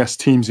winningest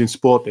teams in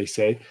sport, they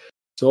say.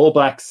 So All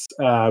Blacks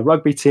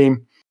rugby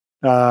team,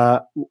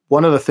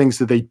 one of the things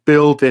that they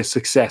build their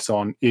success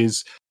on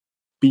is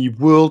be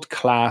world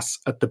class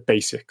at the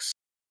basics.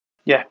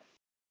 Yeah.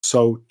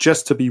 So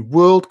just to be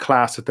world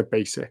class at the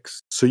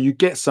basics. So you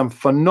get some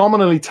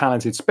phenomenally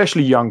talented,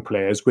 especially young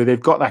players, where they've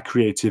got that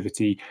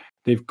creativity,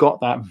 they've got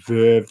that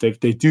verve,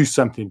 they do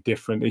something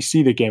different, they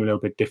see the game a little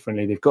bit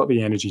differently, they've got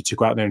the energy to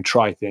go out there and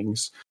try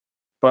things.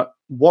 But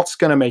what's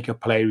going to make a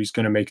player who's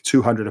going to make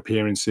 200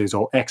 appearances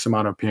or X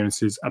amount of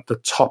appearances at the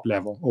top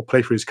level or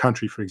play for his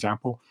country, for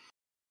example?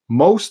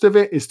 Most of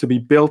it is to be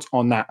built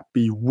on that,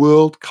 be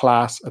world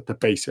class at the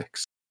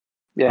basics.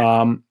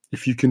 Yeah.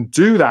 If you can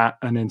do that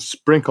and then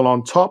sprinkle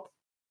on top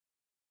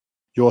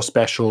your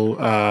special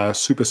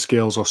super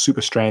skills or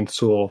super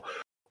strengths or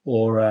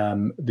your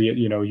own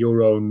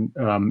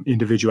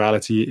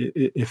individuality,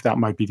 if that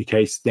might be the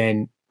case,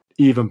 then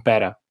even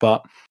better.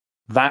 But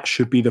that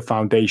should be the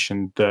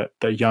foundation that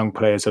young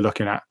players are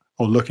looking at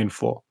or looking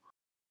for.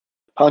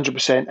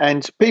 100%.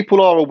 And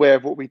people are aware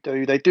of what we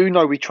do. They do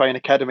know we train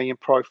academy and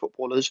pro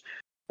footballers.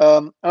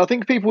 And I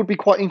think people would be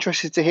quite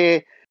interested to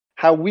hear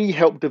how we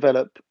help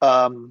develop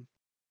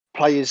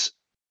players,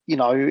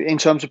 in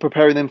terms of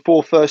preparing them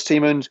for first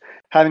team and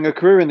having a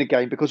career in the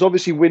game. Because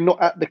obviously we're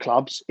not at the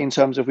clubs in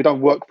terms of we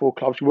don't work for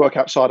clubs, we work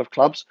outside of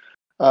clubs.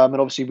 And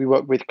obviously we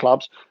work with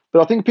clubs.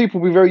 But I think people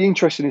will be very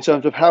interested in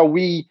terms of how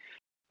we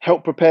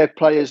help prepare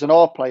players and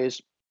our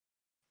players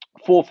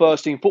for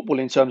first team football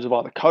in terms of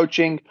either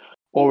coaching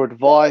or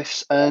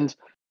advice. And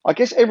I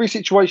guess every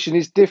situation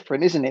is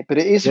different, isn't it? But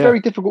it is very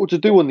difficult to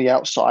do on the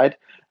outside.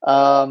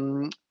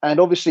 And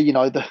obviously,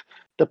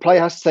 the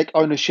player has to take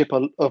ownership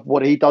of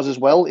what he does as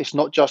well. It's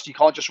not just, you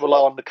can't just rely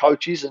on the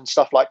coaches and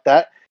stuff like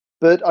that.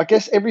 But I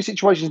guess every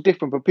situation is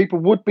different. But people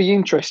would be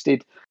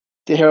interested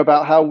to hear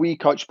about how we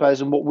coach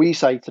players and what we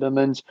say to them.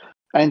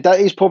 And that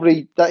is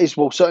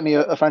certainly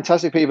a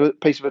fantastic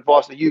piece of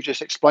advice that you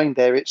just explained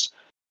there.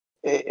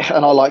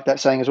 And I like that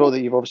saying as well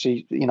that you've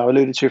obviously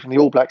alluded to from the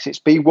All Blacks. It's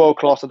be world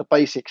class at the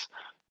basics.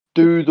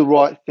 Do the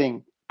right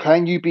thing.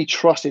 Can you be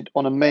trusted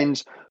on a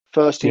men's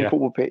first team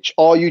football pitch?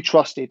 Are you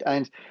trusted?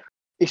 And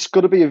it's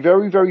got to be a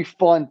very, very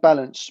fine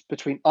balance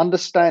between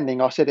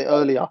understanding. I said it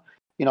earlier.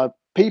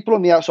 People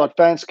on the outside,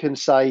 fans can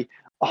say,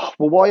 "Oh,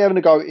 well, why are you having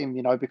a go at him?"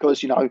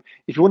 Because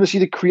if you want to see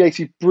the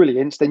creative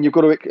brilliance, then you've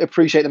got to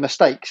appreciate the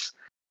mistakes.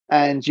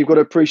 And you've got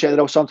to appreciate that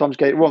they'll sometimes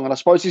get it wrong. And I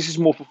suppose this is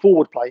more for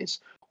forward players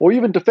or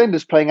even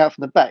defenders playing out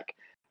from the back.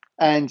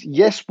 And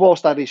yes,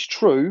 whilst that is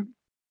true,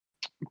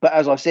 but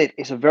as I said,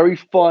 it's a very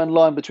fine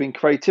line between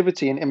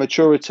creativity and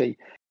immaturity.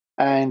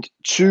 And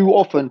too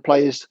often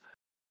players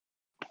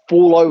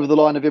fall over the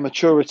line of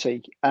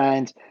immaturity.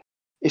 And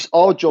it's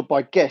our job,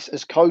 I guess,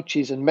 as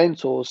coaches and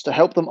mentors to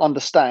help them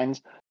understand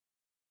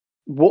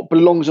what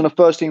belongs on a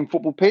first team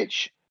football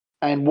pitch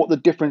and what the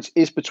difference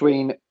is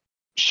between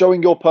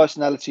showing your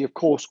personality, of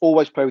course,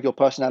 always play with your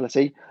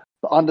personality,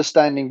 but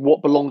understanding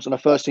what belongs on a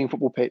first team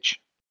football pitch.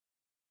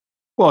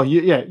 Well,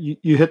 you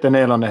hit the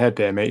nail on the head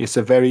there, mate. It's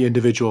a very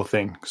individual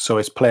thing. So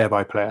it's player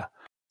by player.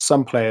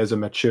 Some players are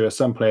mature.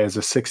 Some players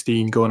are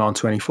 16 going on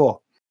 24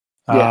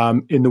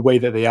 in the way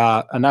that they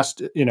are. And that's,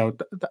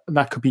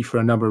 that could be for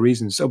a number of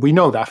reasons. We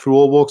know that through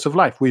all walks of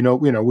life. We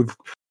know,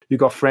 you've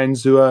got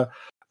friends who are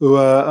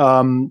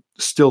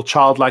still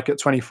childlike at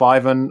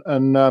 25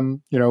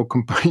 and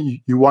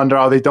you wonder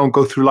how they don't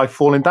go through life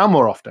falling down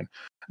more often.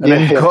 And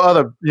then you've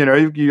got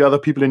other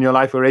people in your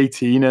life who are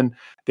 18 and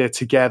they're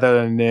together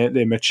and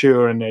they're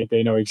mature and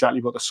they know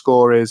exactly what the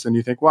score is. And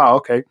you think, wow,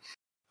 okay.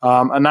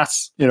 And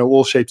that's,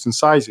 all shapes and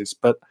sizes.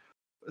 But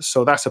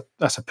so that's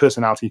a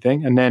personality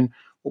thing. And then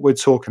what we're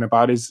talking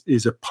about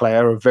is a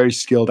player, a very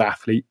skilled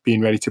athlete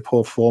being ready to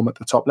perform at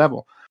the top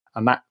level.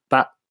 And that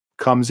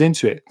comes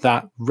into it,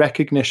 that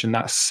recognition,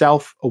 that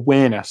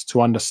self-awareness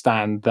to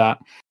understand that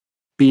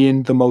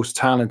being the most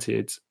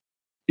talented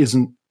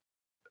isn't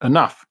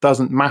enough,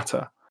 doesn't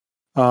matter.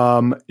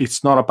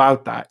 It's not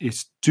about that.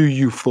 It's, do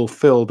you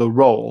fulfill the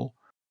role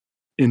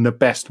in the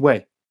best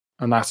way?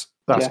 And that's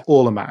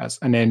all that matters.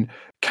 And then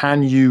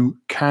can you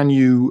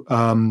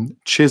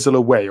chisel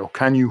away, or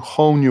can you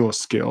hone your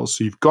skills?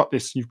 So you've got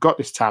this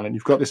talent,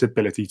 you've got this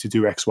ability to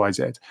do X, Y,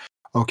 Z.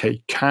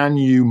 Okay, can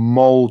you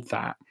mold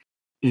that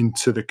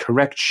into the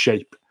correct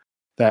shape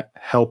that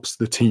helps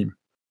the team?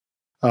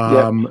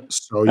 So,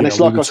 and it's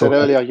like I said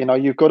earlier,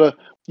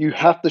 you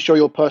have to show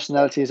your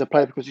personality as a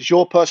player, because it's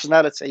your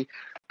personality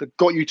that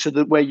got you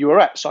to where you are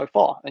at so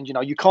far. And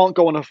you can't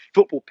go on a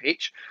football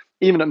pitch,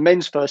 even at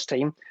men's first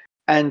team,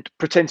 and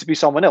pretend to be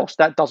someone else.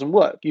 That doesn't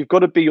work. You've got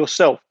to be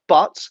yourself.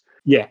 But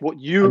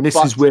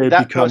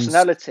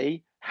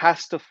personality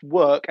has to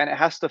work, and it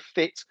has to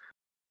fit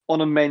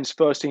on a men's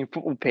first team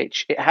football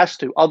pitch. It has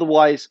to.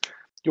 Otherwise,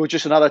 you're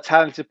just another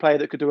talented player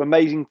that could do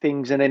amazing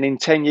things. And then in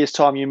 10 years'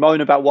 time, you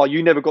moan about why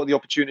you never got the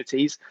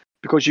opportunities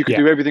because you could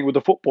do everything with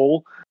the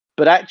football.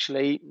 But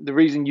actually, the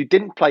reason you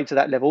didn't play to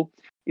that level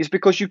is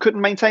because you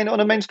couldn't maintain it on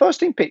a men's first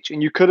team pitch,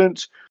 and you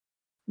couldn't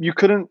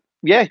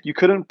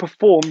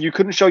perform, you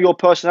couldn't show your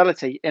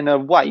personality in a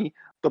way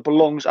that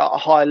belongs at a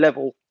higher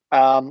level.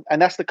 And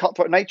that's the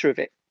cutthroat nature of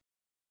it.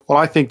 Well,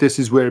 I think this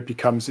is where it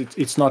becomes,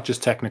 it's not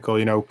just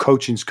technical,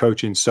 coaching's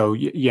coaching. So,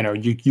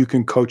 you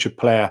can coach a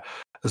player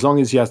as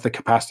long as he has the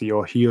capacity,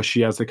 or he or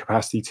she has the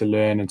capacity to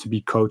learn and to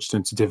be coached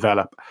and to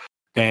develop.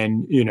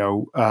 Then,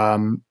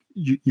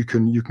 you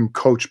can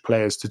coach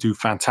players to do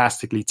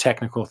fantastically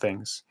technical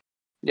things,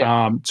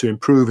 to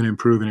improve and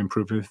improve and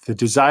improve. If the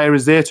desire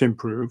is there to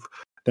improve,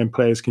 then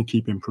players can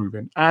keep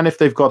improving. And if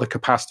they've got the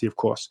capacity, of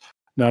course,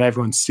 not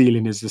everyone's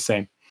ceiling is the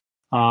same.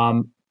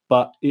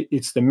 But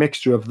it's the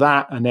mixture of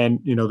that, and then,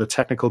 the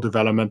technical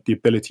development, the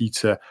ability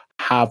to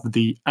have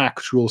the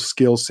actual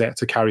skill set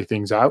to carry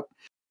things out.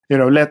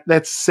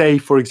 Let's say,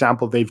 for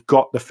example, they've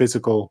got the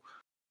physical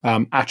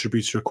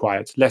attributes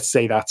required. Let's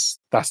say that's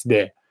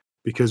there,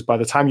 because by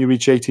the time you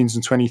reach 18s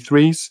and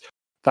 23s,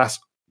 that's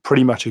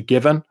pretty much a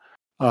given.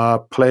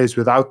 Players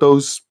without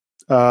those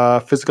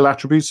physical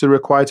attributes that are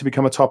required to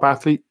become a top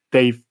athlete,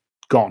 they've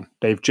gone.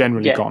 They've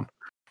generally gone.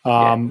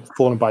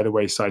 Fallen by the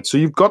wayside. So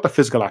you've got the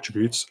physical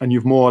attributes, and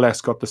you've more or less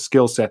got the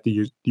skill set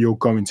that you're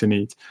going to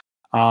need.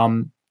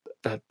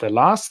 The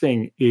last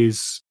thing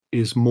is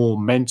more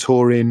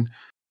mentoring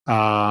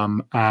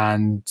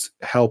and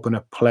helping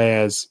a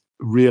player's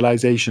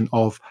realization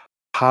of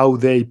how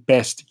they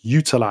best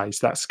utilize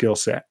that skill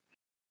set.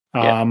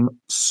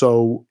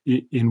 So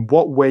in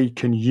what way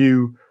can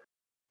you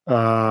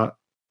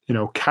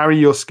carry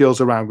your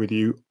skills around with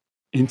you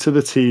into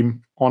the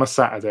team on a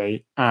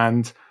Saturday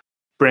and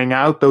bring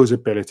out those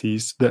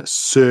abilities that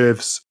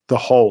serves the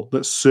whole,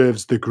 that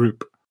serves the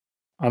group?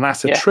 And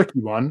that's a tricky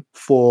one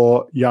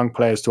for young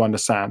players to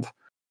understand.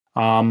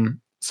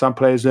 Some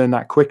players learn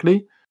that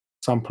quickly.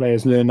 Some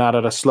players learn that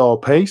at a slower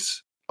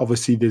pace.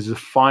 Obviously, there's a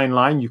fine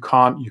line. You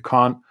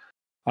can't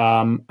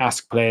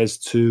ask players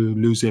to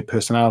lose their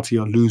personality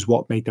or lose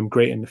what made them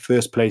great in the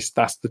first place.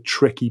 That's the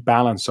tricky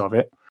balance of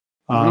it.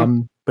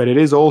 But it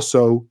is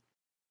also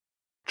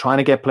trying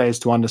to get players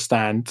to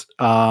understand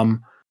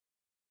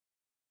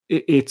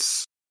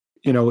it's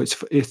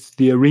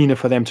the arena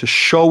for them to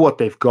show what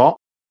they've got.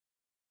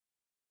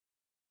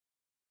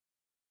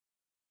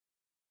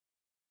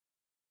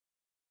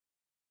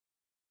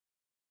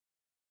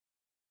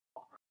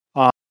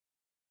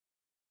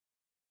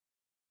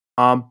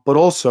 But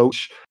also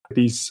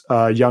these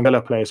young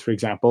players, for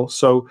example.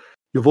 So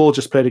you've all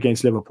just played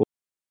against Liverpool.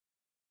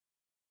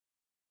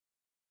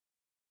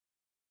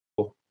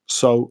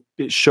 So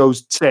it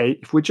shows, say,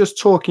 if we're just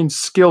talking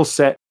skill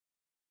set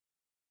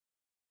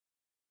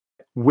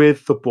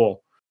with the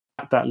ball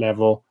at that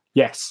level,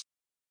 yes.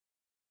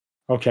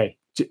 Okay.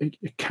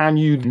 Can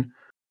you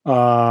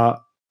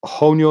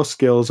hone your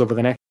skills over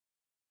the next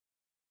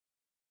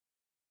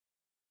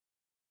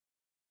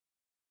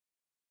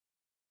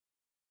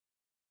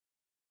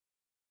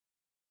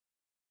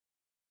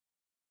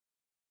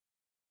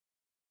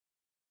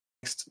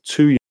next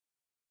 2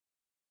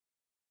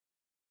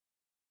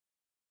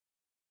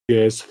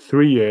 years,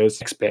 3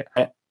 years,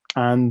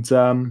 and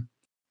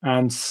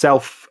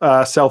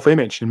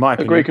self-image, in my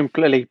opinion. Agree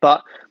completely.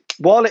 But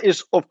while it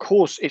is, of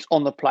course, it's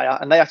on the player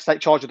and they have to take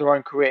charge of their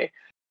own career,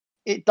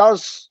 it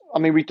does. I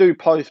mean, we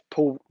both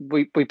pull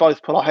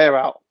our hair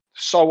out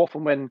so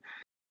often when,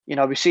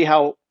 we see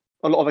how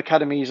a lot of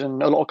academies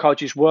and a lot of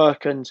coaches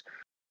work and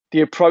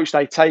the approach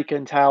they take,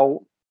 and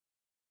how,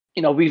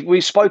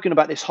 we've spoken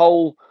about this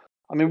whole.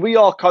 I mean, we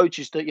are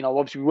coaches that,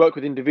 obviously we work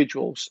with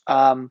individuals,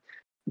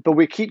 but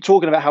we keep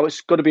talking about how it's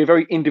got to be a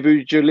very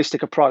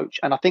individualistic approach.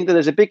 And I think that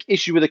there's a big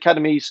issue with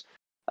academies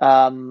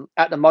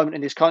at the moment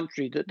in this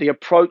country, that the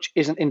approach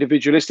isn't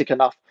individualistic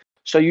enough.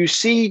 So you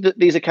see that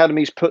these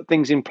academies put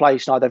things in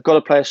place now. They've got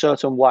to play a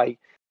certain way.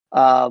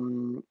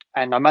 And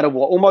no matter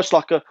what, almost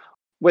like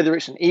whether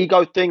it's an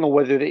ego thing or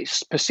whether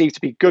it's perceived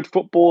to be good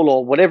football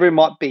or whatever it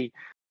might be,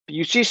 but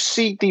you just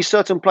see these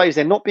certain players,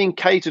 they're not being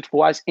catered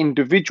for as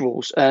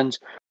individuals. And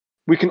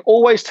we can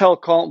always tell,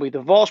 can't we,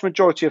 the vast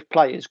majority of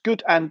players,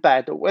 good and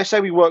bad, that let's say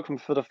we work them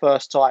for the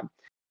first time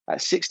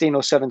at 16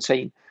 or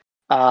 17,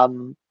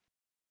 and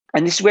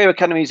this is where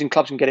academies and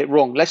clubs can get it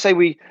wrong. Let's say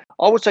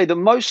I would say the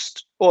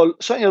most, or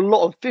certainly a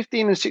lot of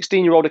 15 and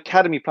 16-year-old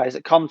academy players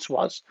that come to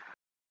us,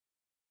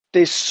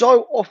 they're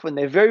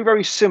very,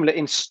 very similar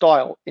in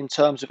style, in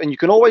terms of, and you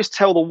can always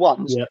tell the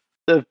ones that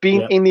have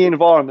been in the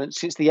environment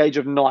since the age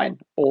of 9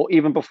 or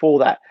even before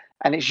that.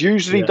 And it's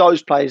usually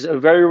those players that are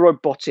very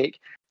robotic.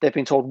 They've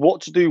been told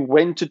what to do,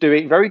 when to do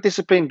it, very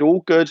disciplined,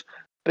 all good,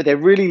 but they're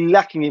really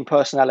lacking in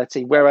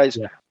personality. Whereas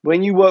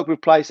when you work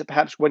with players that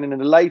perhaps went in a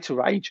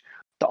later age,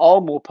 that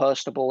are more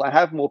personable and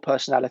have more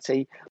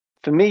personality,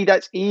 for me,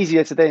 that's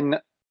easier to then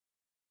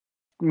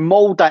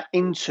mold that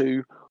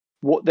into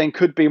what then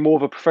could be more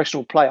of a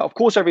professional player. Of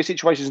course, every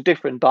situation is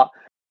different, but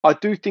I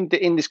do think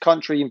that in this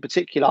country in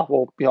particular,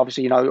 well,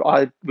 obviously,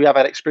 we have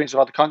had experience of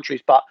other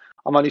countries, but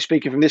I'm only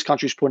speaking from this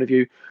country's point of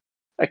view.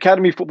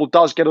 Academy football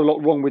does get a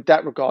lot wrong with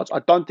that regards. I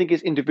don't think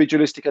it's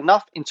individualistic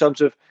enough in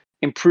terms of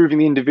improving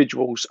the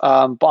individuals.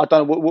 But I don't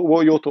know, what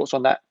are your thoughts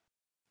on that?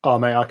 Oh,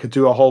 mate, I could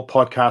do a whole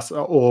podcast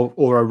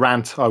or a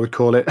rant, I would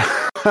call it,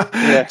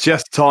 Yeah.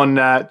 just on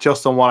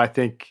what I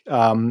think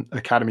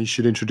academies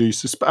should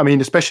introduce. I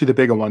mean, especially the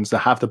bigger ones that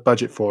have the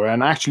budget for it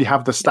and actually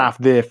have the staff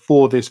there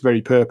for this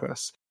very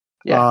purpose.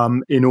 Yeah.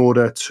 In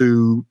order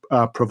to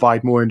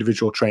provide more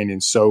individual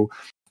training. So,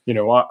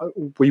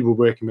 we were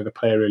working with a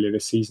player earlier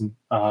this season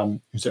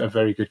who's at a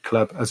very good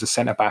club as a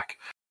centre back,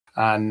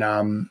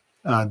 and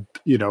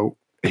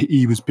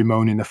he was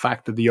bemoaning the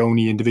fact that the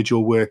only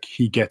individual work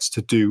he gets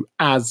to do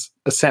as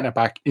a centre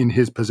back in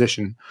his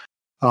position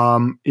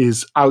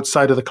is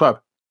outside of the club.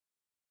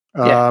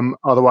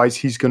 Otherwise,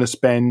 he's going to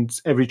spend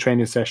every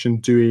training session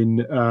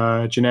doing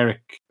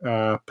generic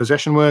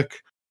possession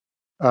work,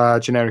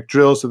 generic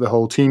drills that the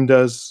whole team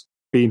does,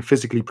 being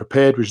physically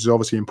prepared, which is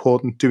obviously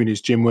important, doing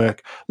his gym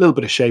work, a little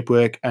bit of shape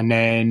work, and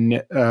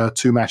then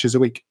 2 matches a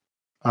week.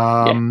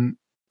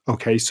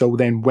 Okay, so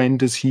then when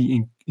does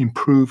he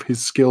improve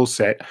his skill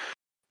set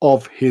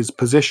of his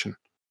position?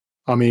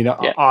 I mean,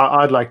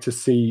 I'd like to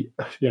see,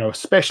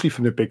 especially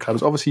from the big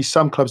clubs. Obviously,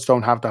 some clubs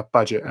don't have that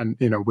budget, and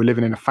we're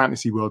living in a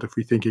fantasy world if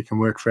we think it can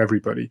work for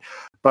everybody.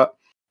 But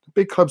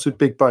big clubs with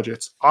big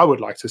budgets, I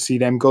would like to see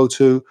them go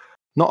to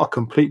not a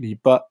completely,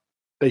 but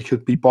they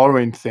could be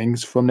borrowing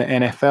things from the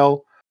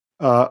NFL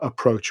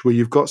approach, where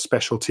you've got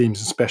special teams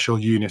and special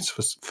units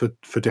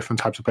for different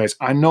types of players.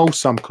 I know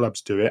some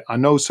clubs do it. I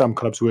know some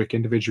clubs work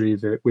individually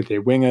with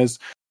their wingers,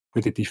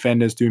 with the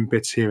defenders, doing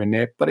bits here and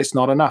there, but it's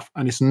not enough.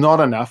 And it's not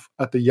enough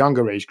at the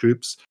younger age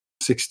groups,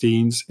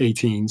 16s,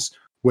 18s,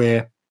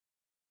 where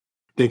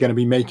they're going to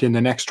be making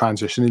the next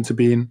transition into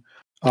being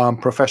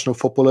professional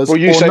footballers. Well,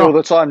 you say all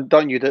the time,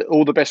 don't you, that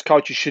all the best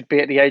coaches should be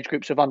at the age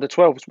groups of under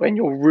 12s when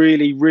you're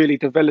really, really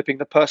developing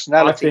the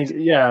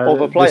personality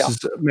of a player.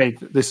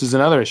 This is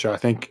another issue. I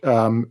think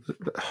one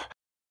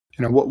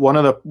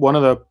of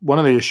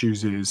the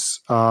issues is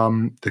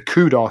the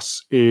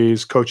kudos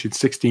is coaching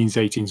 16s,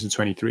 18s,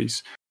 and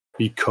 23s,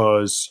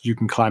 because you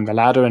can climb the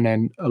ladder, and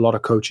then a lot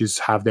of coaches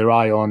have their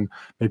eye on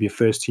maybe a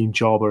first team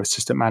job or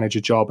assistant manager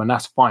job, and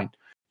that's fine.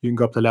 You can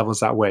go up the levels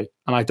that way,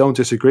 and I don't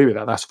disagree with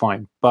that. That's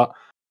fine, but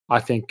I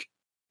think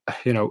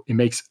it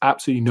makes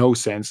absolutely no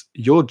sense.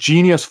 Your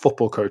genius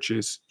football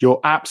coaches,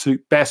 your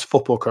absolute best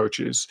football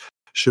coaches,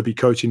 should be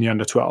coaching the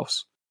under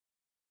 12s,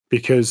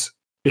 because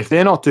if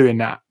they're not doing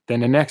that, then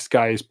the next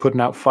guy is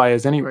putting out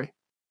fires anyway.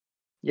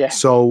 Yeah.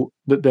 So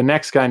the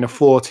next guy in the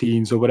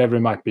 14s or whatever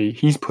it might be,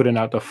 he's putting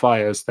out the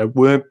fires that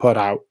weren't put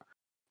out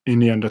in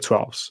the under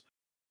 12s.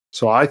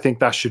 So I think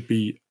that should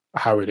be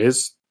how it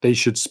is. They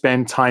should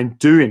spend time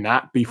doing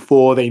that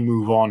before they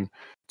move on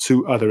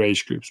to other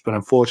age groups. But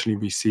unfortunately,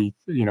 we see,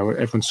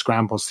 everyone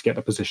scrambles to get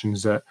the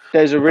positions that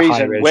there's a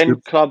reason when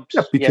clubs,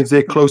 because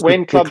they're close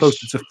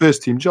to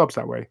first team jobs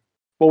that way.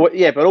 Well,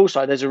 yeah, but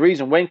also there's a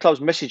reason when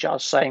clubs message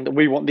us saying that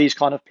we want these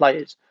kind of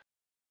players.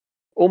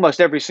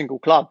 Almost every single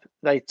club,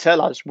 they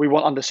tell us we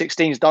want under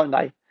 16s, don't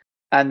they?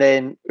 And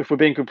then, if we're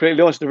being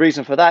completely honest, the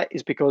reason for that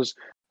is because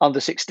under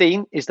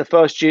 16 is the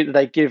first year that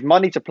they give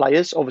money to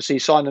players, obviously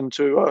sign them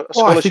to a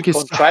scholarship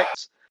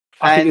contract.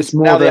 And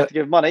now they have to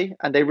give money,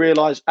 and they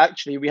realise,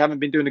 actually, we haven't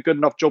been doing a good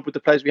enough job with the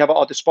players we have at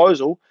our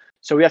disposal,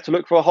 so we have to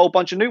look for a whole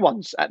bunch of new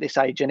ones at this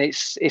age. And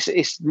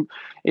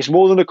it's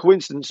more than a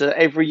coincidence that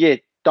every year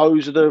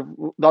those are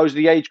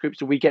the age groups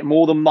that we get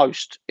more than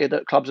most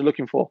that clubs are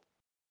looking for.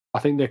 I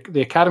think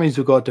the academies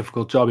have got a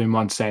difficult job in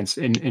one sense,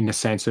 in the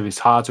sense of it's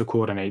hard to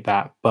coordinate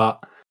that.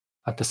 But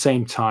at the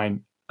same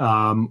time,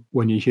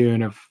 when you're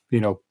hearing of,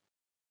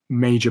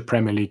 major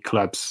Premier League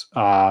clubs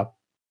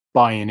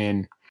buying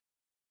in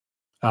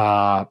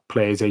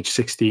players age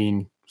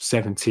 16,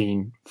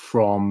 17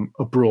 from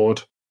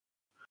abroad,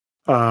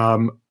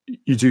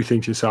 you do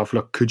think to yourself,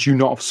 look, could you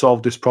not have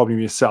solved this problem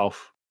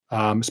yourself?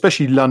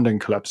 Especially London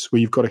clubs,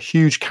 where you've got a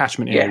huge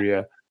catchment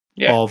area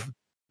of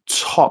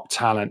top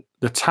talent.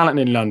 The talent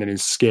in London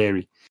is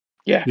scary.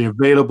 Yeah. The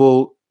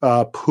available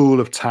pool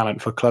of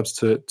talent for clubs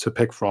to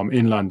pick from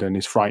in London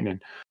is frightening.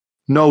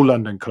 No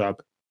London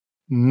club,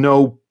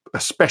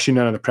 especially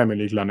none of the Premier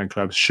League London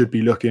clubs, should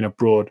be looking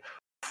abroad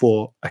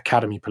for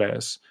academy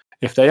players.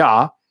 If they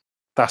are,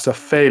 that's a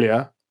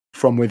failure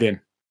from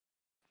within.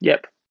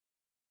 Yep.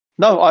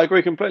 No, I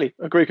agree completely.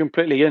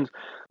 And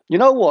you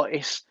know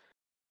what?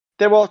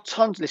 There are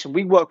tons. Listen,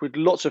 we work with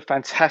lots of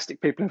fantastic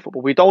people in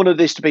football. We don't want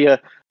this to be I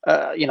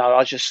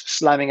was just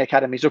slamming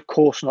academies. Of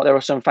course not. There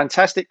are some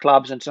fantastic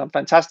clubs and some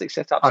fantastic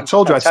setups. I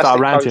told you I'd start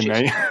ranting,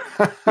 mate.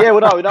 Yeah,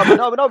 well,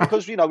 no,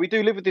 because we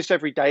do live with this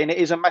every day, and it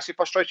is a massive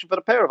frustration for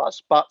the pair of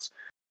us. But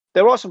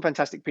there are some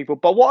fantastic people.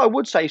 But what I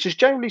would say is, just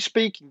generally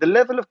speaking, the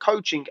level of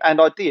coaching and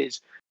ideas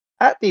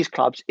at these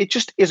clubs, it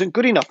just isn't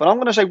good enough. And I'm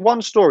going to say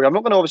one story. I'm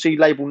not going to obviously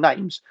label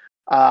names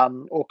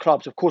or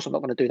clubs. Of course, I'm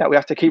not going to do that. We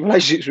have to keep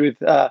relationships with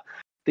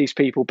these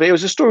people. But it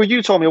was a story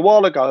you told me a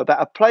while ago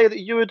about a player that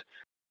you had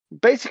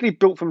basically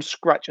built from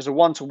scratch as a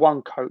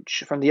one-to-one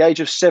coach from the age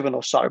of 7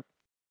 or so.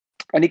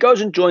 And he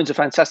goes and joins a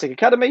fantastic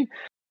academy.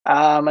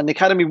 And the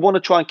academy want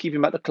to try and keep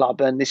him at the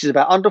club. And this is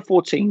about under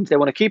 14s. They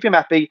want to keep him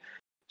happy.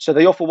 So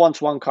they offer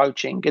one-to-one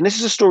coaching. And this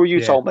is a story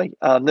you told me.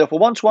 They offer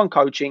one-to-one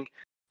coaching.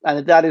 And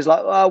the dad is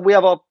like, oh, we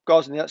have our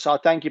guys on the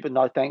outside. Thank you, but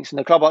no thanks. And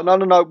the club are like,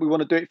 no, we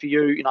want to do it for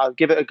you. You know,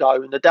 give it a go.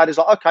 And the dad is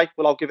like, okay,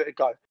 well, I'll give it a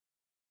go.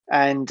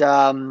 And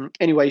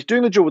anyway, he's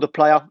doing the drill with the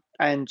player.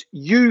 And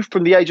you,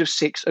 from the age of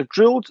 6, have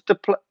drilled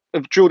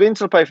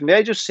into the player from the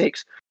age of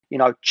 6. You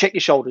know, check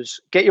your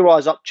shoulders, get your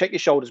eyes up, check your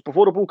shoulders.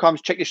 Before the ball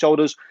comes, check your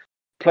shoulders,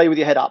 play with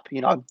your head up.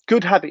 You know,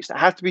 good habits that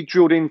have to be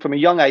drilled in from a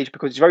young age,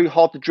 because it's very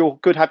hard to drill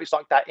good habits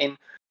like that in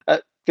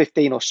at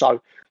 15 or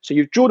so. So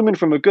you've drilled him in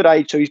from a good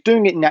age. So he's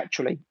doing it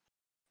naturally.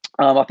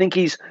 I think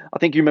you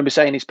remember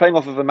saying he's playing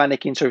off of a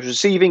mannequin, so he's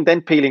receiving,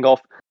 then peeling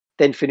off,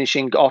 then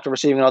finishing after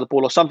receiving another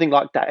ball or something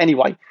like that.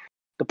 Anyway,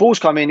 the ball's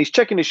come in, he's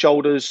checking his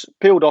shoulders,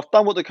 peeled off,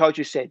 done what the coach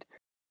has said.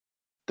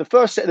 The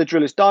first set of the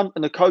drill is done,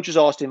 and the coach has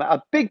asked him at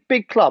a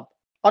big club,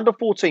 under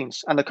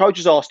 14s, and the coach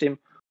has asked him,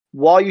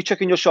 why are you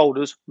checking your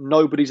shoulders?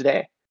 Nobody's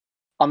there.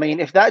 I mean,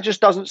 if that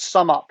just doesn't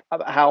sum up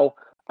about how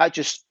at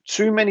just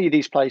too many of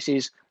these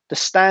places, the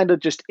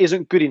standard just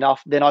isn't good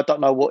enough, then I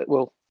don't know what it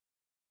will.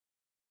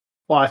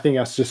 Well, I think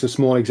that's just a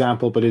small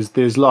example, but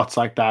there's lots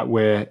like that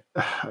where,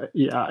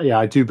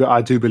 I do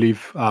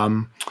believe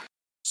some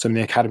of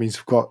the academies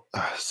have got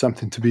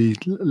something to be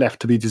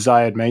left to be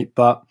desired, mate.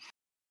 But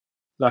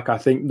like, I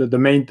think that the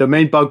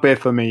main bugbear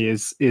for me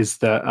is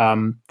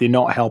that they're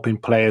not helping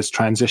players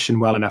transition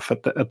well enough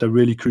at the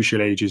really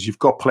crucial ages. You've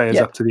got players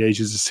up to the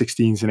ages of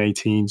 16s and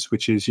 18s,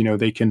 which is, you know,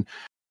 they can.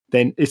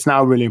 Then it's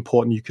now really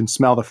important. You can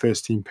smell the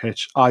first team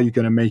pitch. Are you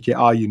going to make it?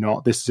 Are you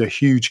not? This is a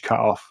huge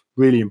cutoff.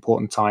 Really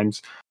important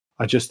times.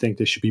 I just think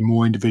there should be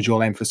more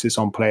individual emphasis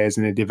on players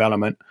in their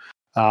development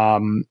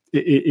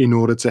in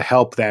order to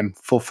help them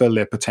fulfill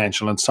their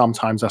potential. And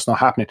sometimes that's not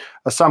happening.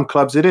 At some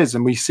clubs it is.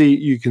 And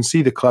you can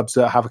see the clubs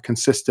that have a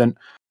consistent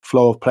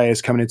flow of players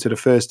coming into the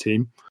first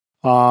team.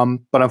 But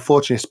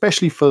unfortunately,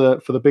 especially for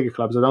the bigger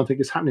clubs, I don't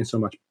think it's happening so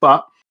much.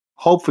 But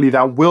hopefully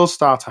that will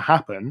start to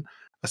happen,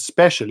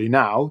 especially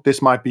now.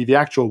 This might be the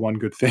actual one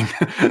good thing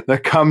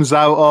that comes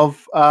out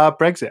of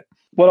Brexit.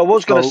 Well, I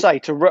was going to say,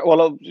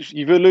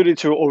 you've alluded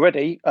to it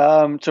already,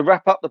 to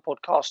wrap up the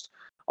podcast,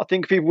 I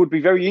think people would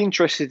be very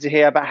interested to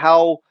hear about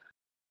how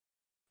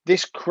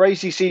this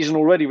crazy season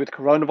already with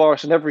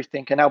coronavirus and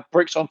everything, and now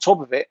Brits on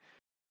top of it,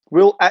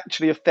 will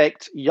actually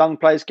affect young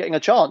players getting a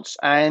chance.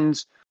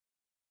 And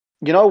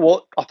you know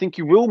what? I think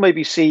you will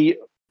maybe see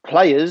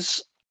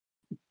players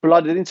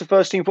blooded into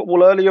first team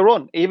football earlier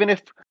on, even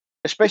if,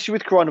 especially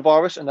with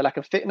coronavirus and the lack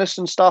of fitness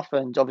and stuff,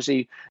 and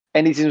obviously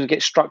any teams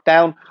get struck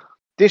down.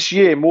 This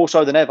year, more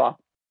so than ever,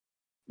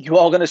 you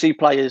are going to see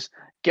players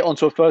get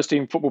onto a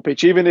first-team football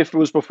pitch, even if it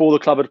was before the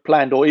club had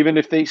planned, or even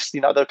if the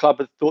club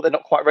had thought they're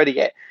not quite ready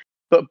yet.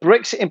 But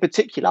Brexit in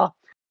particular,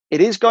 it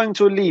is going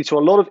to lead to a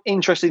lot of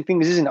interesting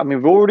things, isn't it? I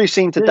mean, we've already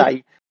seen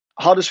today,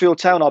 Huddersfield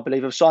Town, I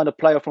believe, have signed a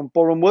player from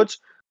Boreham Wood.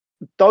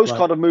 Those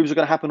kind of moves are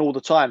going to happen all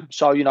the time.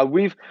 So, you know,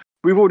 we've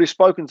already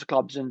spoken to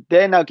clubs, and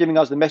they're now giving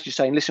us the message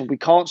saying, listen, we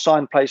can't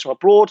sign players from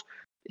abroad.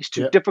 It's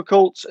too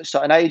difficult at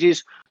certain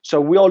ages.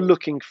 So we are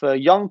looking for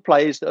young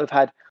players that have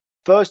had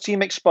first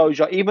team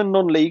exposure, even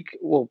non-league,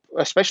 well,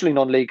 especially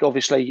non-league,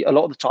 obviously, a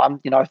lot of the time.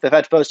 You know, if they've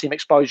had first team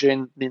exposure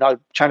in, you know,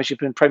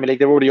 Championship and Premier League,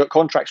 they've already got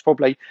contracts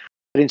probably.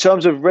 But in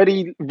terms of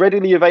readily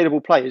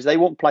available players, they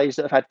want players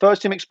that have had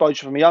first team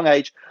exposure from a young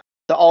age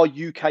that are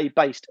UK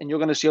based. And you're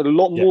going to see a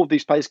lot more of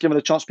these players given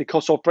a chance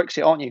because of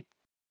Brexit, aren't you?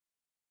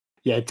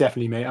 Yeah,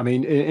 definitely, mate. I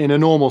mean, in a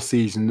normal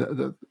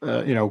season,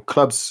 you know,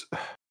 clubs,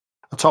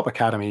 a top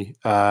academy,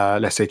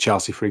 let's say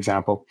Chelsea, for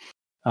example,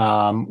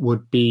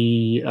 would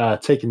be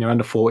taking their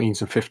under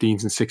 14s and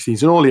 15s and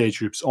 16s and all the age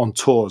groups on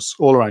tours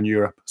all around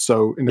Europe.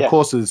 So in the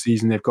course of the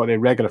season, they've got their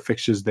regular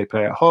fixtures they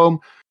play at home.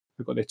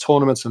 They've got their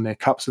tournaments and their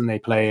cups and they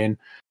play in,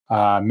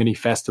 mini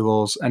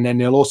festivals. And then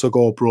they'll also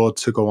go abroad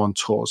to go on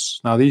tours.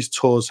 Now, these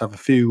tours have a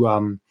few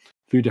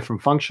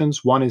different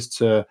functions. One is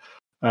to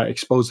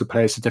expose the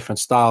players to different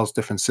styles,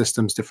 different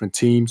systems, different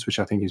teams, which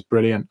I think is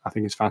brilliant. I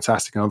think it's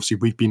fantastic. And obviously,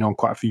 we've been on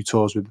quite a few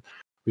tours with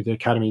the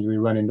academy we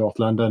run in North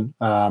London,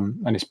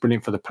 and it's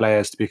brilliant for the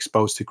players to be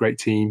exposed to great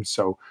teams.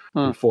 So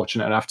I'm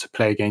fortunate enough to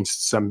play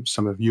against some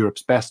of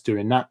Europe's best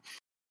doing that.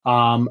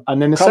 And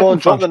then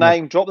drop the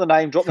name.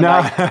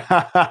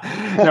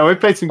 No, we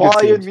played some good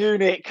teams. Bayern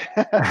Munich.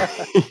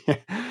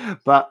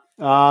 But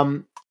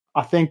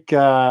I think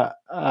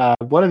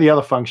one of the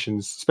other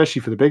functions,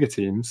 especially for the bigger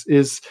teams,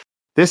 is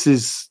this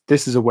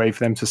is a way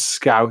for them to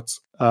scout,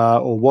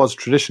 or was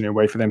traditionally a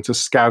way for them to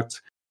scout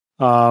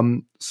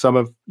some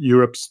of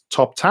Europe's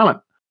top talent.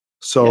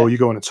 So you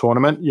go in a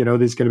tournament, you know,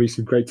 there's going to be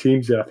some great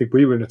teams there. I think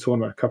we were in a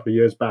tournament a couple of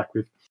years back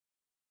with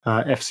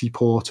FC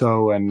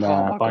Porto and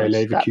Bayer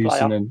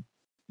Leverkusen, and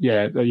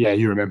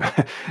you remember,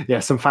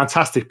 some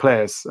fantastic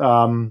players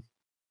from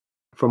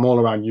all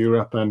around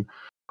Europe. And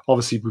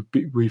obviously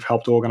we've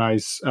helped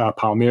organize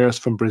Palmeiras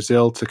from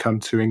Brazil to come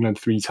to England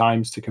 3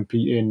 times to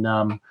compete in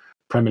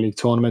Premier League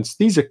tournaments.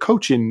 These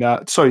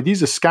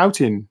are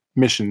scouting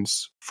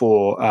missions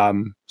for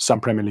some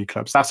Premier League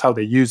clubs. That's how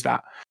they use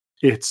that.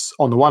 It's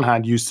on the one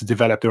hand used to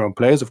develop their own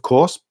players, of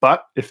course,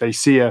 but if they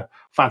see a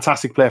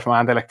fantastic player from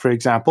Anderlecht, for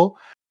example,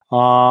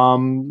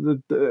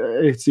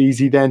 it's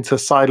easy then to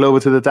sidle over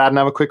to the dad and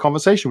have a quick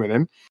conversation with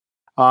him.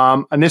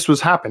 And this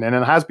was happening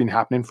and has been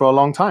happening for a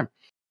long time.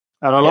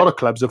 And a lot of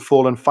clubs have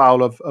fallen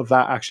foul of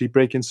that actually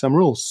breaking some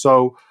rules.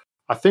 So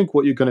I think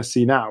what you're going to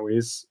see now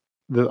is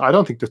that I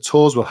don't think the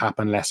tours will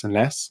happen less and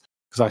less,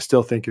 because I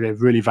still think they're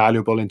really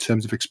valuable in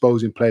terms of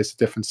exposing players to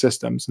different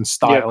systems and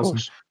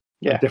styles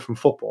and different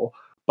football.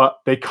 But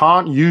they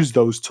can't use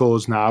those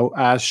tours now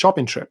as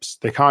shopping trips.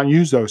 They can't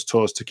use those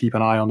tours to keep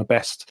an eye on the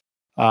best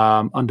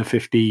under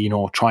 15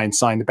 or try and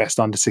sign the best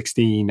under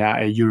 16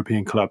 at a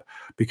European club,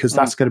 because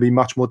that's going to be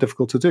much more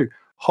difficult to do.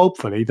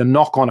 Hopefully, the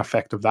knock-on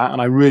effect of that,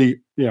 and I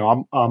really,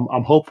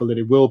 I'm hopeful that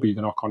it will be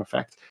the knock-on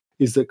effect,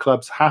 is that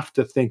clubs have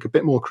to think a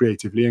bit more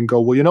creatively and go,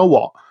 well, you know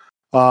what?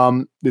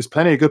 There's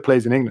plenty of good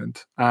players in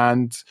England,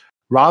 and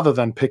rather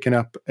than picking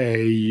up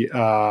a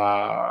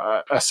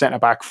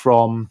centre-back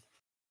from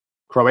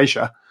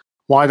Croatia,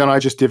 why don't I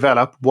just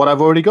develop what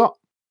I've already got?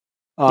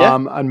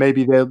 And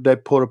maybe they'll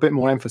put a bit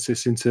more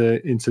emphasis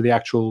into the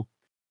actual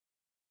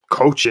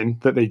coaching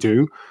that they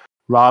do,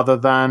 rather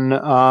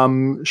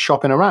than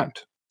shopping around.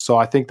 So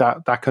I think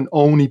that can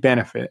only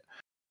benefit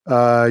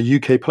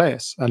UK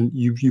players. And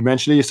you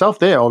mentioned it yourself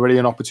there, already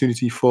an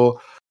opportunity for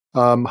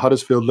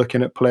Huddersfield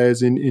looking at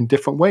players in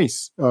different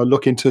ways,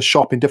 looking to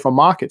shop in different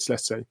markets,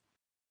 let's say.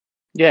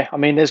 Yeah, I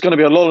mean, there's going to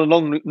be a lot of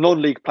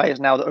non-league players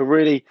now that are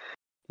really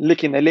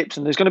licking their lips,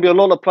 and there's going to be a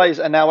lot of players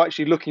that are now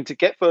actually looking to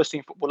get first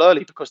team football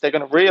early, because they're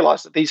going to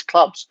realise that these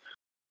clubs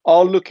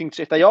are looking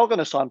to, if they are going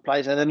to sign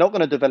players and they're not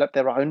going to develop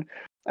their own,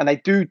 and they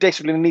do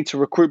desperately need to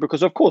recruit,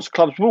 because of course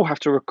clubs will have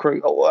to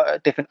recruit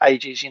at different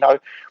ages.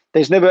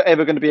 There's never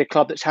ever going to be a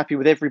club that's happy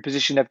with every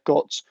position they've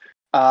got,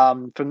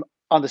 from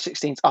under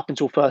 16s up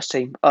until first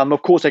team.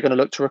 Of course they're going to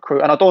look to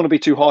recruit, and I don't want to be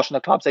too harsh on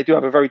the clubs. They do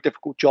have a very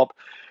difficult job,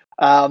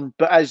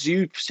 but as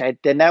you've said,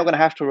 they're now going to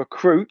have to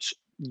recruit.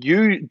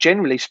 You,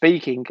 generally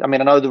speaking, I mean,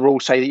 I know the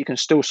rules say that you can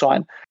still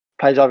sign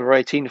players over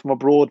 18 from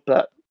abroad,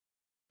 but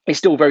it's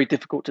still very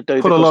difficult to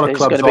do. Put a lot of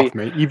clubs off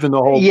me, even the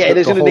whole... Yeah,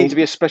 there's going to need to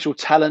be a special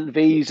talent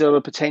visa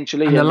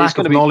potentially. And the lack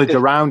of knowledge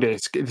around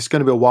it, it's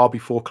going to be a while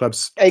before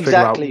clubs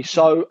exactly.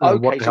 figure out,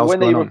 so when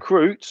they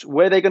recruit,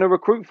 where are they going to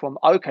recruit from?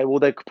 Okay, well,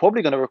 they're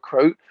probably going to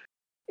recruit.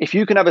 If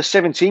you can have a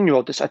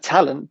 17-year-old that's a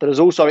talent that has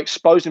also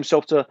exposed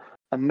himself to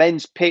a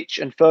men's pitch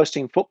and first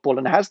team football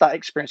and has that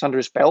experience under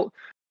his belt,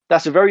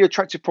 that's a very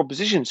attractive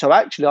proposition. So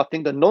actually, I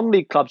think the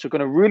non-league clubs are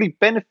going to really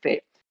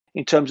benefit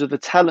in terms of the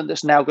talent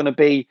that's now going to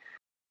be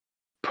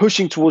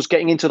pushing towards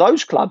getting into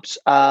those clubs,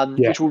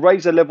 which will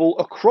raise the level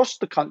across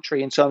the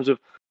country in terms of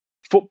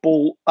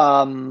football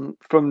from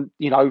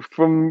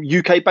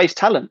UK-based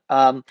talent.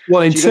 Well,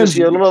 in terms, you're going to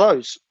see a lot of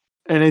those.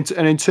 And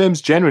in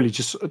terms generally,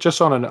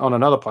 just on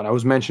another point, I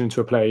was mentioning to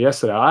a player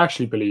yesterday, I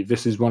actually believe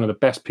this is one of the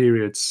best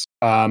periods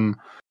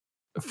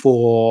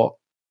for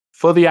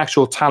the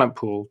actual talent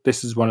pool.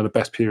 This is one of the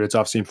best periods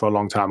I've seen for a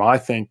long time. I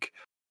think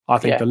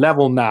the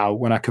level now,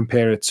 when I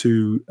compare it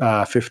to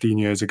 15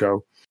 years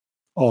ago,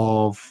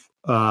 of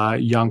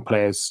young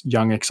players,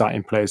 young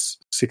exciting players,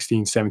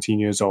 16, 17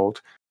 years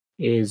old,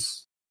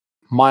 is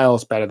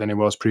miles better than it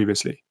was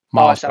previously.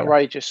 It's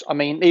outrageous. I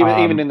mean,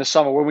 even in the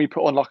summer when we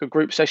put on like a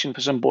group session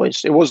for some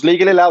boys, it was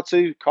legally allowed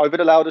to. COVID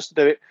allowed us to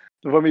do it.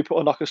 But when we put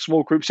on like a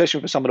small group session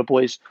for some of the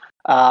boys,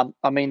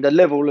 I mean, the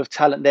level of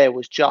talent there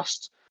was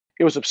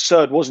it was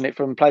absurd, wasn't it?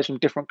 From players from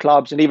different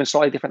clubs and even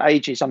slightly different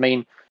ages. I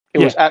mean, it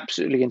was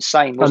absolutely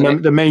insane, wasn't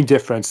it? The main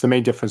difference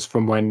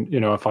from when,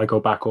 if I go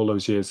back all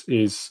those years,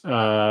 is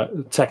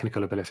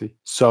technical ability.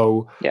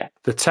 So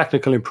the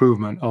technical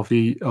improvement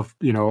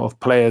of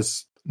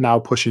players now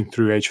pushing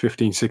through age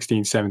 15,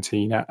 16,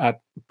 17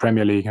 at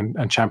Premier League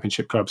and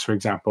Championship clubs, for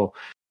example,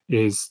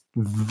 is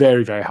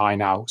very, very high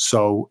now.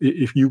 So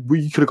if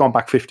we could have gone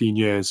back 15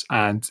 years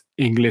and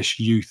English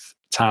youth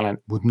talent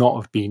would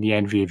not have been the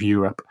envy of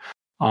Europe.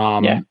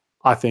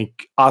 I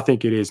think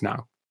it is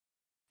now.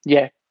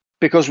 Yeah,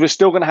 because we're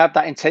still going to have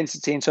that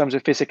intensity in terms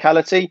of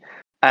physicality,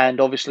 and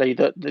obviously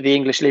the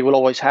English league will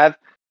always have,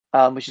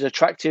 which is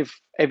attractive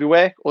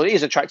everywhere. Or it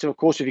is attractive, of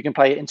course, if you can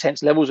play at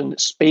intense levels and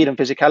speed and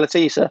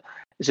physicality.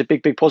 It's a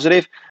big, big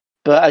positive.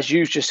 But as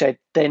you just said,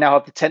 they now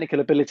have the technical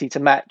ability to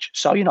match.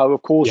 So,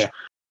 of course,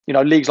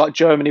 leagues like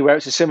Germany, where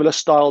it's a similar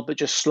style but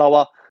just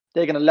slower,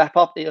 they're going to lap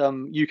up the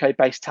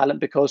UK-based talent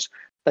because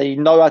they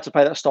know how to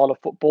play that style of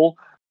football.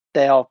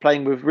 They are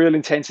playing with real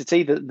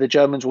intensity that the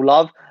Germans will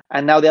love,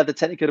 and now they have the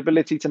technical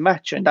ability to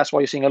match, and that's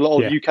why you're seeing a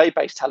lot of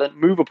UK-based talent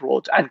move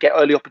abroad and get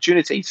early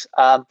opportunities.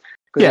 And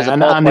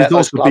there's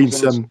also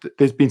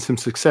been some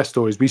success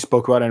stories. We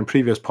spoke about it in a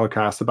previous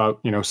podcast about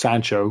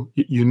Sancho.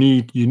 You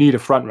need a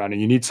front runner.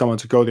 You need someone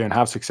to go there and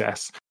have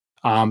success.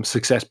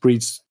 Success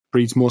breeds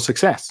more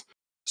success.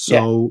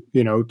 So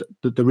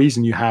the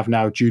reason you have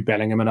now Jude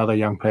Bellingham and other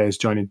young players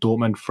joining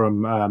Dortmund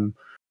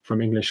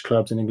from English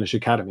clubs and English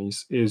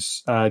academies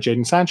is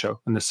Jadon Sancho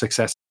and the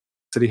success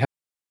that he had.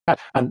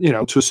 And,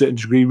 to a certain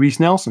degree, Reece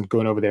Nelson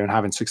going over there and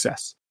having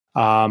success.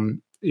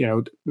 And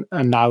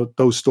now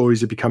those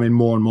stories are becoming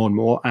more and more and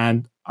more.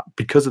 And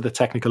because of the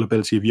technical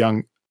ability of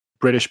young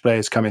British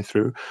players coming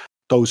through,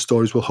 those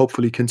stories will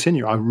hopefully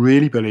continue. I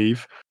really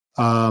believe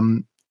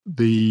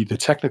the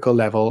technical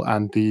level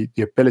and the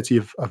ability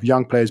of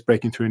young players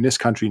breaking through in this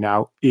country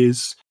now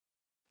is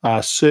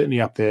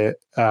certainly up there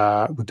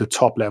with the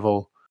top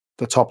level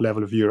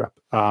of Europe.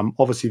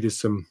 Obviously, there's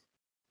some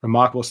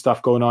remarkable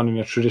stuff going on in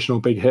the traditional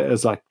big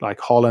hitters like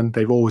Holland.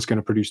 They've always going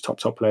to produce top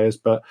players,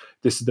 but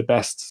this is the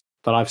best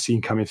that I've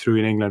seen coming through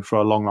in England for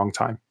a long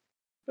time.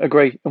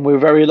 Agree, and we're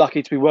very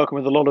lucky to be working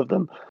with a lot of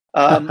them.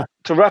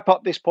 To wrap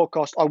up this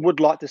podcast, I would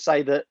like to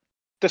say that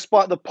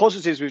despite the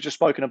positives we've just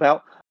spoken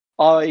about,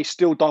 I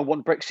still don't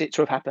want Brexit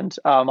to have happened.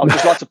 I'd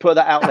just like to put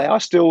that out there. I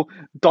still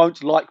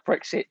don't like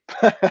Brexit,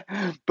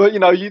 but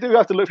you do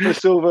have to look for the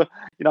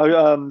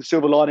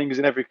silver linings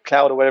in every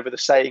cloud, or whatever the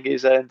saying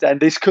is, and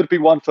this could be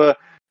one for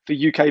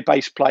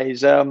UK-based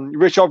players.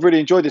 Rich, I've really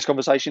enjoyed this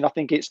conversation. I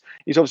think it's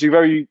obviously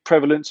very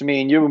prevalent to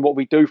me and you and what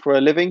we do for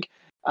a living,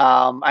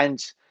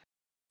 and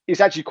it's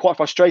actually quite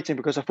frustrating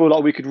because I feel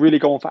like we could really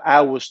go on for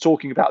hours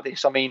talking about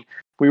this. I mean,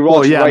 we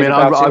wrote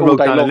I wrote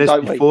down a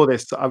list before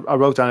this. I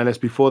wrote down a list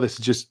before this.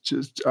 Just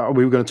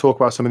we were going to talk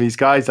about some of these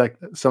guys, like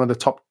some of the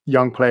top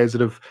young players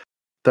that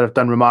have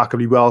done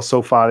remarkably well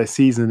so far this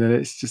season, and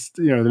it's just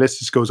the list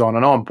just goes on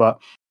and on. But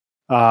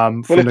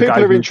if people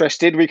are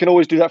interested, we can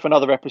always do that for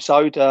another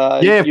episode.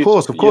 Of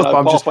course. But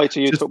I'm halfway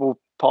to youth football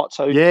part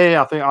 2.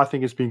 Yeah, I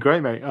think it's been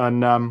great, mate,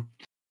 and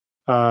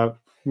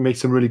make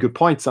some really good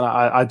points, and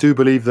I do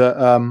believe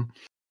that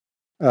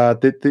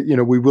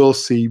we will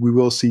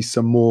see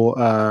some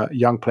more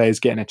young players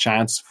getting a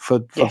chance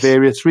for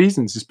various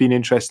reasons. It's been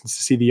interesting to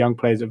see the young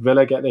players at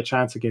Villa get their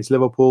chance against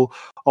Liverpool.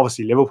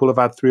 Obviously, Liverpool have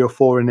had 3 or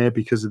 4 in there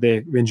because of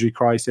their injury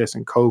crisis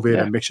and COVID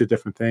and a mixture of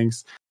different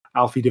things.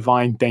 Alfie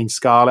Devine, Dane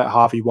Scarlett,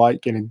 Harvey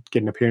White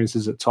getting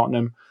appearances at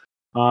Tottenham.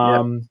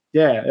 I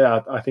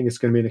think it's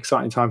going to be an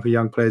exciting time for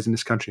young players in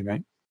this country,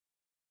 mate.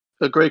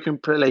 Agree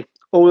completely.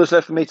 All that's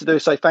left for me to do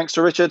is say thanks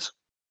to Richard.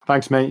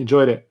 Thanks, mate.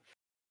 Enjoyed it.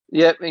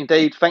 Yep,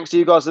 indeed. Thanks to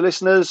you guys, the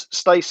listeners.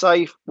 Stay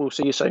safe. We'll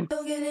see you soon.